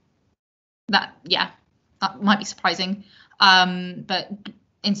 So that might be surprising. But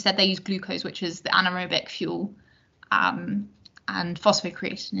instead they use glucose, which is the anaerobic fuel, and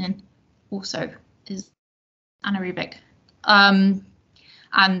phosphocreatinin also is anaerobic. And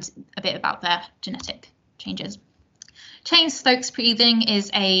a bit about their genetic changes. Cheyne-Stokes breathing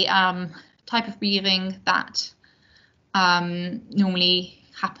is a type of breathing that normally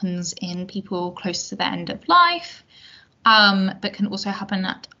happens in people close to the end of life, but can also happen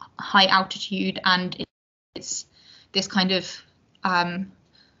at high altitude, and it's this kind of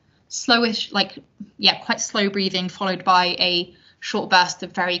slowish, quite slow breathing followed by a short burst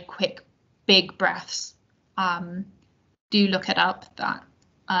of very quick, big breaths. Do look it up. That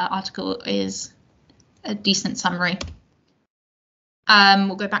article is a decent summary.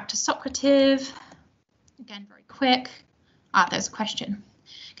 We'll go back to Socrative. Again, very quick. There's a question.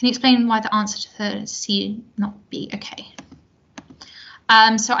 Can you explain why the answer to C not B? Okay.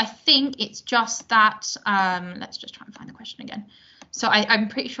 So I think it's just that, let's just try and find the question again. So I'm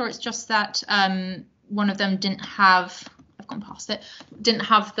pretty sure it's just that one of them didn't have, I've gone past it, didn't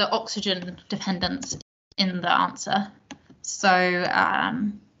have the oxygen dependence in the answer. So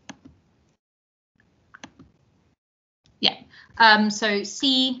so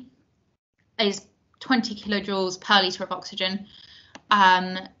C is 20 kilojoules per litre of oxygen.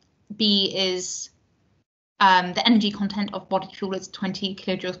 B is the energy content of body fuel is 20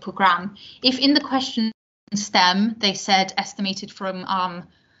 kilojoules per gram. If in the question STEM they said estimated from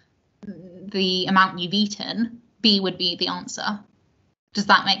the amount you've eaten, B would be the answer. Does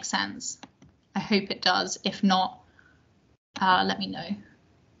that make sense? I hope it does. If not, let me know.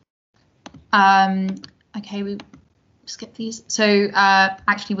 Okay, we skip these. So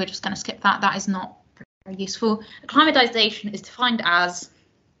actually, we're just going to skip that. That is not very useful. Acclimatization is defined as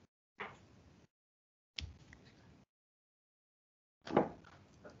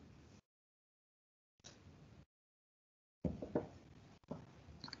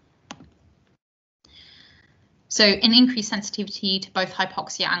an increased sensitivity to both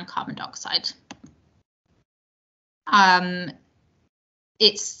hypoxia and carbon dioxide.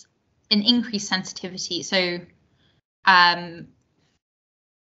 It's an increased sensitivity. So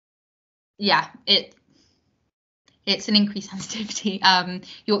yeah, it's an increased sensitivity.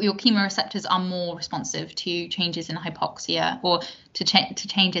 Your chemoreceptors are more responsive to changes in hypoxia or to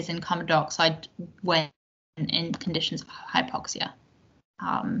changes in carbon dioxide when in conditions of hypoxia.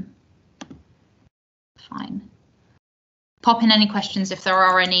 Fine. Pop in any questions if there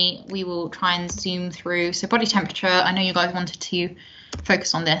are any. We will try and zoom through. So body temperature, I know you guys wanted to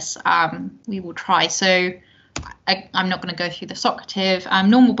focus on this. We will try. So I'm not going to go through the Socrative.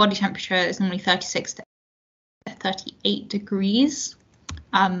 Normal body temperature is normally 36 to 38 degrees,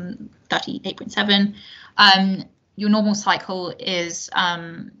 38.7. Your normal cycle is,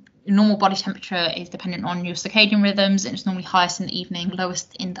 your normal body temperature is dependent on your circadian rhythms, and it's normally highest in the evening,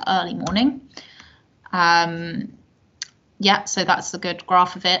 lowest in the early morning. Yeah, so that's a good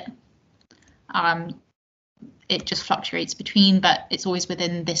graph of it. It just fluctuates between, but it's always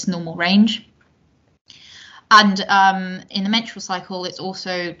within this normal range. And in the menstrual cycle, it's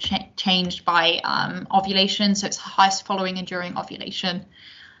also changed by ovulation. So it's highest following and during ovulation.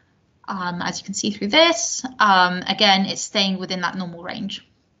 As you can see through this, again, it's staying within that normal range.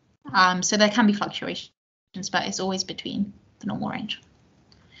 So there can be fluctuations, but it's always between the normal range.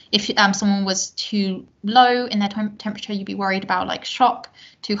 If someone was too low in their temperature, you'd be worried about like shock.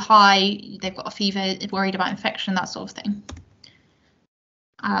 Too high, they've got a fever, worried about infection, that sort of thing.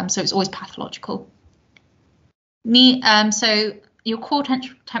 So it's always pathological. So your core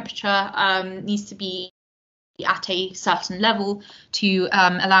temperature needs to be at a certain level to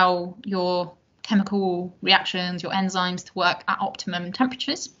allow your chemical reactions, your enzymes to work at optimum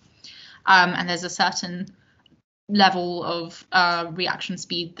temperatures. And there's a certain level of reaction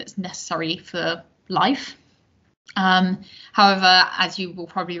speed that's necessary for life. However, as you will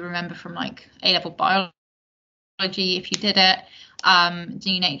probably remember from like A-level biology, if you did it,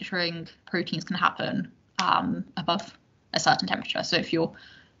 denaturing proteins can happen above a certain temperature. So if your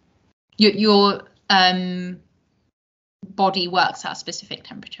body works at a specific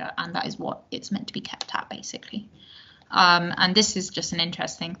temperature, and that is what it's meant to be kept at, basically. And this is just an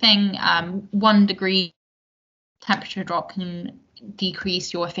interesting thing. 1 degree temperature drop can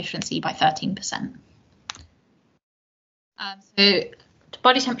decrease your efficiency by 13%. So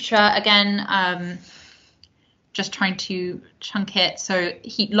body temperature, again, just trying to chunk it. So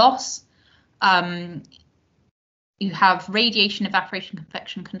heat loss, you have radiation, evaporation,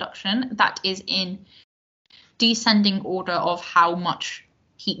 convection, conduction. That is in descending order of how much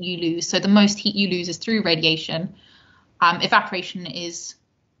heat you lose. So the most heat you lose is through radiation. Evaporation is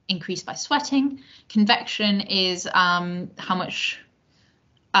increased by sweating. Convection is how much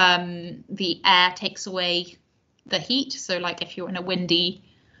the air takes away the heat. So like if you're in a windy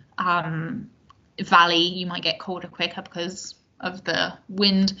valley, you might get colder quicker because of the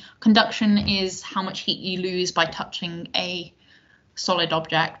wind. Conduction is how much heat you lose by touching a solid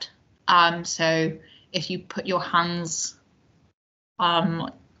object. So if you put your hands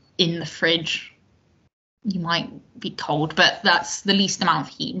in the fridge, you might be cold, but that's the least amount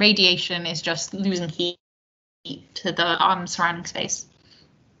of heat. Radiation is just losing heat to the surrounding space.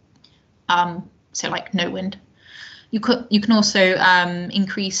 So like no wind. You can also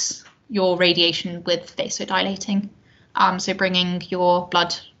increase your radiation with vasodilating. So bringing your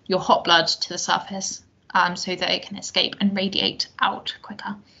hot blood to the surface so that it can escape and radiate out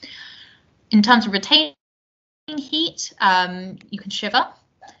quicker. In terms of retaining heat, you can shiver.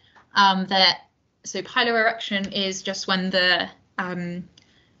 So piloerection is just when the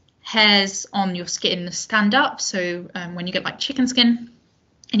hairs on your skin stand up. So when you get like chicken skin,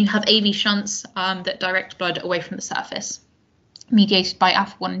 and you have AV shunts that direct blood away from the surface, mediated by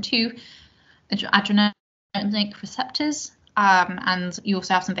alpha 1 and 2 adrenergic receptors, and you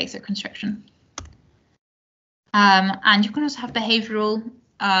also have some vasoconstriction. And you can also have behavioral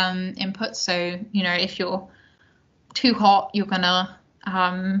inputs. So, you know, if you're too hot, you're gonna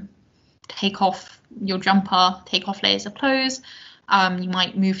take off your jumper, take off layers of clothes. You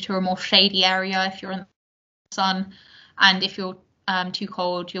might move to a more shady area if you're in the sun. And if you're too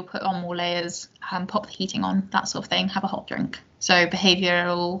cold, you'll put on more layers, pop the heating on, that sort of thing, have a hot drink. So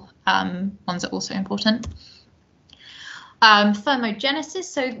behavioral ones are also important. Thermogenesis,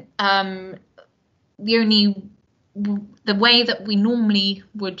 so the way that we normally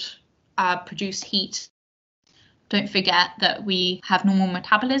would produce heat, don't forget that we have normal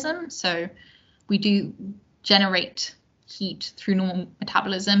metabolism, so we do generate heat through normal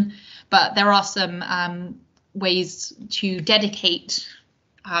metabolism, but there are some ways to dedicate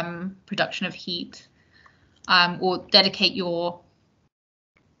production of heat, or dedicate your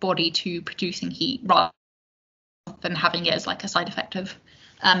body to producing heat rather than having it as like a side effect of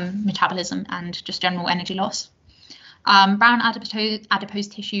metabolism and just general energy loss. Brown adipose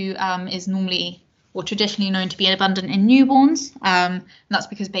tissue is normally or traditionally known to be abundant in newborns, and that's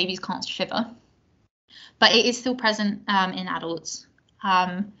because babies can't shiver. But it is still present in adults.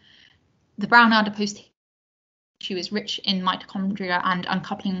 The brown adipose tissue is rich in mitochondria and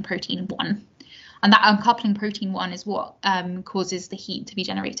uncoupling protein 1. And that uncoupling protein 1 is what causes the heat to be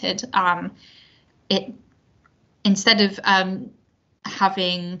generated. Instead of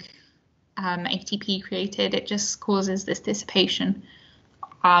having ATP created, it just causes this dissipation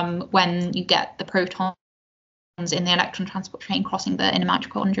when you get the protons in the electron transport chain crossing the inner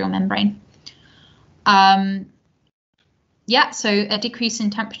mitochondrial membrane. So a decrease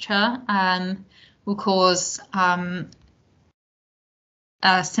in temperature will cause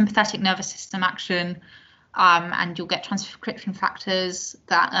sympathetic nervous system action, and you'll get transcription factors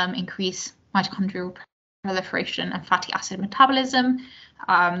that increase mitochondrial proliferation and fatty acid metabolism.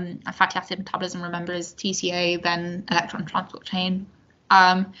 And fatty acid metabolism, remember, is TCA, then electron transport chain.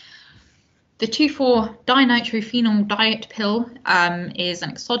 The 2,4-dinitrophenol diet pill is an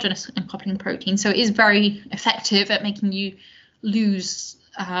exogenous uncoupling protein, so it is very effective at making you lose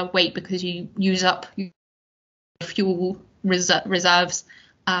weight because you use up your fuel reserves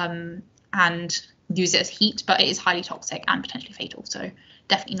and use it as heat, but it is highly toxic and potentially fatal, so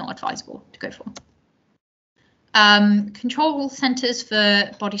definitely not advisable to go for. Control centers for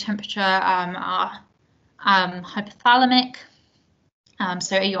body temperature are hypothalamic.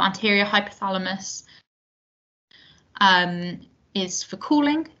 So your anterior hypothalamus is for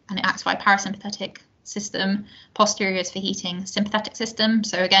cooling, and it acts via parasympathetic system. Posterior is for heating, sympathetic system.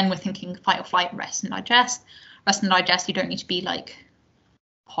 So again, we're thinking fight or flight, rest and digest. Rest and digest, you don't need to be like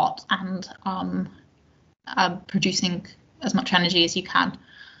hot and producing as much energy as you can.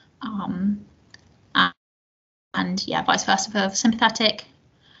 And yeah, vice versa for sympathetic.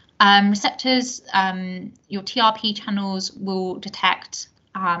 Receptors, your TRP channels will detect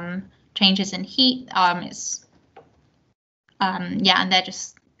changes in heat. And they're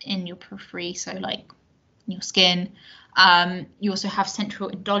just in your periphery, so like in your skin. You also have central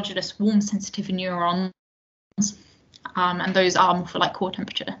endogenous warm sensitive neurons, and those are more for like core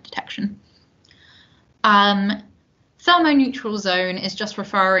temperature detection. Thermoneutral zone is just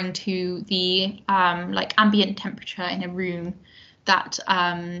referring to the like ambient temperature in a room that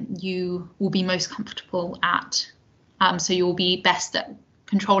you will be most comfortable at. So you'll be best at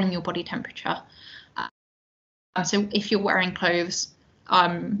controlling your body temperature. So if you're wearing clothes,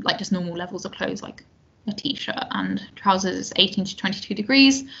 like just normal levels of clothes, like a t-shirt and trousers, 18 to 22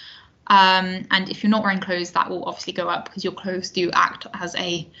 degrees. And if you're not wearing clothes, that will obviously go up because your clothes do act as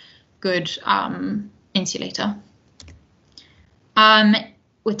a good insulator.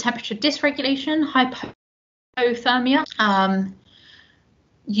 With temperature dysregulation, hypothermia,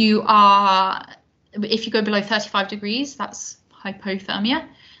 if you go below 35 degrees, that's hypothermia.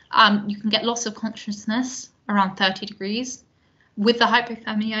 You can get loss of consciousness around 30 degrees. With the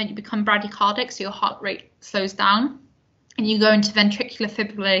hypothermia, you become bradycardic, so your heart rate slows down, and you go into ventricular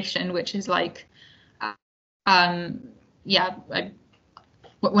fibrillation, which is like, one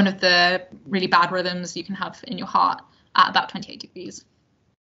of the really bad rhythms you can have in your heart at about 28 degrees.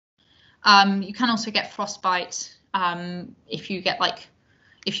 You can also get frostbite if you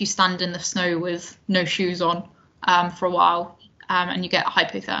stand in the snow with no shoes on for a while, and you get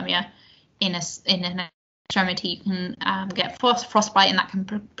hypothermia in an extremity. You can get frostbite, and that can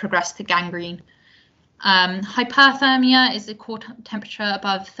progress to gangrene. Hyperthermia is a core temperature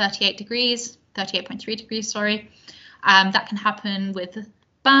above 38 degrees, 38.3 degrees, sorry. That can happen with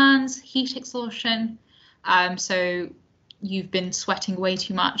burns, heat exhaustion. So you've been sweating way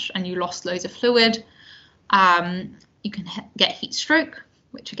too much and you lost loads of fluid. You can get heat stroke,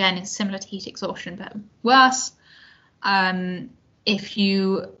 which again is similar to heat exhaustion but worse. If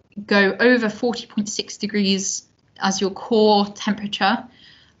you go over 40.6 degrees as your core temperature,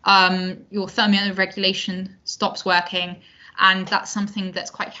 your thermoregulation stops working, and that's something that's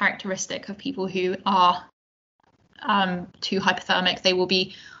quite characteristic of people who are too hypothermic. They will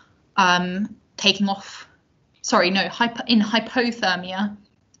be in hypothermia,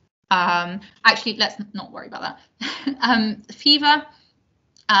 Actually, let's not worry about that. Fever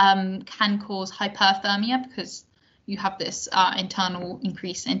can cause hyperthermia because you have this internal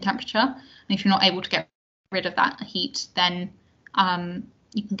increase in temperature. And if you're not able to get rid of that heat, then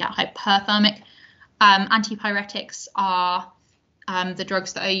you can get hyperthermic. Antipyretics are the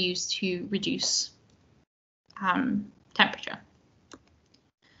drugs that are used to reduce temperature.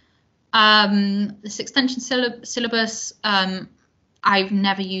 This extension syllabus, I've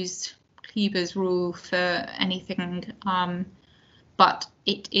never used Kleber's rule for anything, but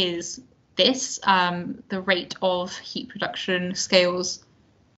it is this, the rate of heat production scales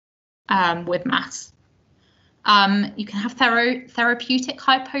with mass. You can have therapeutic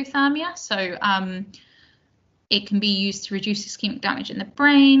hypothermia, so it can be used to reduce ischemic damage in the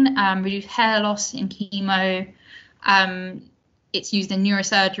brain, reduce hair loss in chemo. It's used in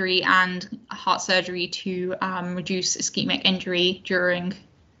neurosurgery and heart surgery to reduce ischemic injury during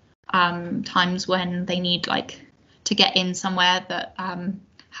times when they need to get in somewhere that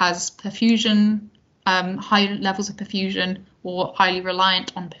has perfusion, high levels of perfusion, or highly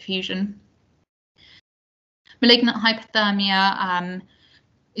reliant on perfusion. Malignant hypothermia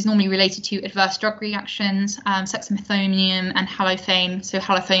is normally related to adverse drug reactions, sexamethonium and halothane. So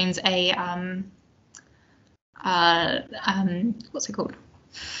halothane's a what's it called?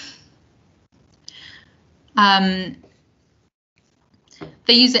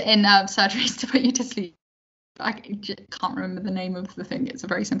 They use it in surgeries to put you to sleep. I can't remember the name of the thing. It's a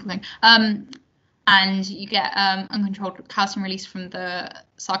very simple thing. And you get uncontrolled calcium release from the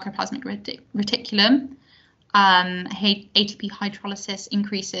sarcoplasmic reticulum. ATP hydrolysis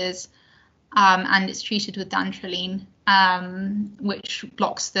increases, and it's treated with dantrolene, which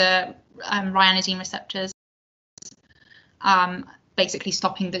blocks the ryanodine receptors, basically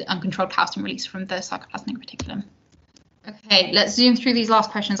stopping the uncontrolled calcium release from the sarcoplasmic reticulum. Okay, let's zoom through these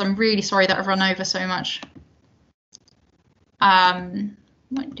last questions. I'm really sorry that I've run over so much.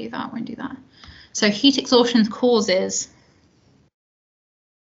 Won't do that. So heat exhaustion causes.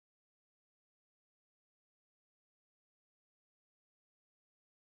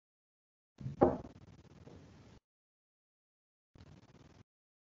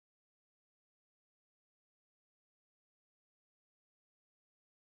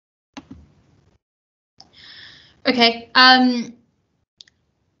 Okay,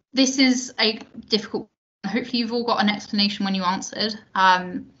 this is a difficult one. Hopefully you've all got an explanation when you answered.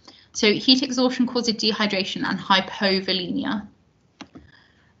 So heat exhaustion causes dehydration and hypovolemia.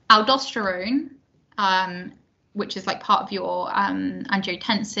 Aldosterone, which is part of your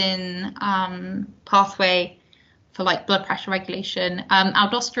angiotensin pathway for blood pressure regulation,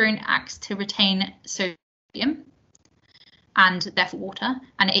 aldosterone acts to retain sodium and therefore water,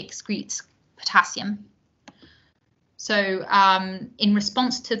 and it excretes potassium. So in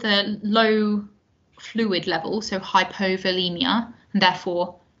response to the low fluid level, so hypovolemia, and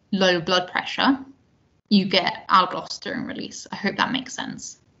therefore low blood pressure, you get aldosterone release. I hope that makes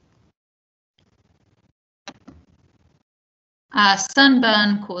sense.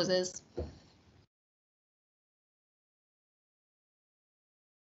 Sunburn causes.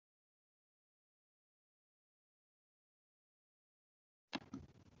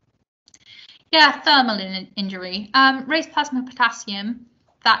 Yeah, thermal injury. Raised plasma potassium,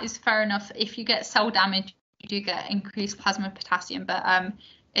 that is fair enough. If you get cell damage, you do get increased plasma potassium, but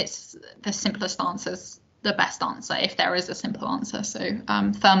it's the simplest answer is the best answer if there is a simple answer. So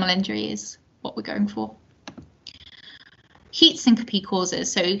thermal injury is what we're going for. Heat syncope causes,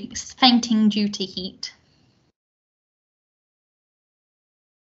 so fainting due to heat.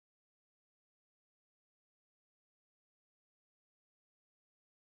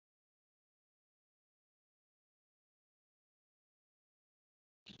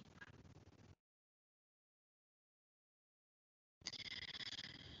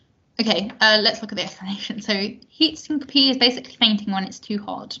 Okay, let's look at the explanation. So heat syncope is basically fainting when it's too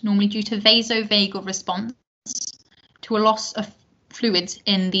hot, normally due to vasovagal response to a loss of fluids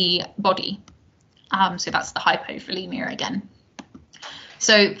in the body. So that's the hypovolemia again.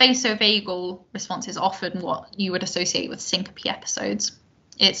 So vasovagal response is often what you would associate with syncope episodes.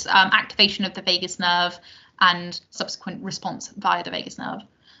 It's activation of the vagus nerve and subsequent response via the vagus nerve.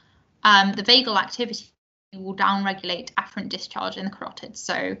 The vagal activity will downregulate afferent discharge in the carotid.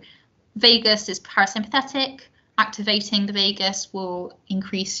 So vagus is parasympathetic. Activating the vagus will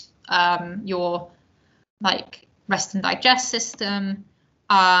increase your rest and digest system,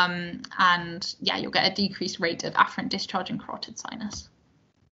 and yeah, you'll get a decreased rate of afferent discharge in carotid sinus.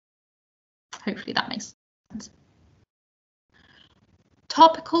 Hopefully that makes sense.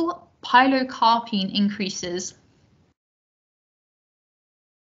 Topical pilocarpine increases.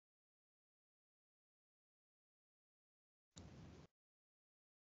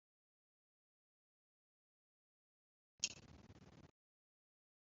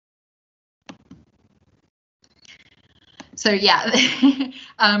 So yeah,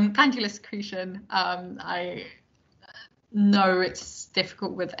 glandular secretion. I know it's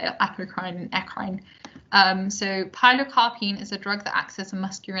difficult with apocrine and ecrine. So pilocarpine is a drug that acts as a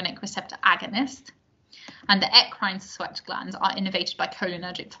muscarinic receptor agonist, and the ecrine sweat glands are innervated by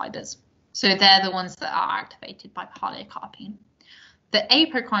cholinergic fibers. So they're the ones that are activated by pilocarpine. The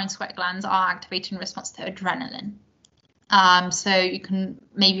apocrine sweat glands are activated in response to adrenaline. So you can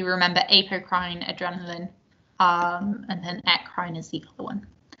maybe remember apocrine, adrenaline, and then ecrine is the other one.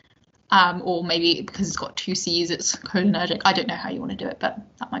 Or maybe because it's got 2 C's, it's cholinergic. I don't know how you want to do it, but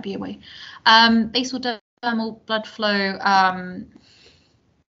that might be a way. Basodermal blood flow.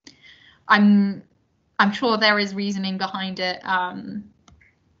 I'm sure there is reasoning behind it.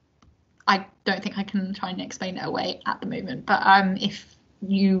 I don't think I can try and explain it away at the moment, but if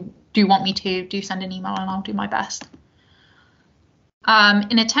you do want me to, do send an email and I'll do my best.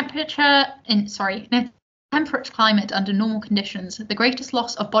 In a temperate climate under normal conditions, the greatest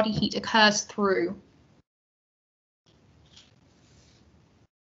loss of body heat occurs through.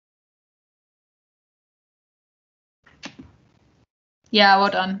 Yeah, well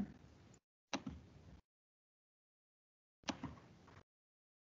done.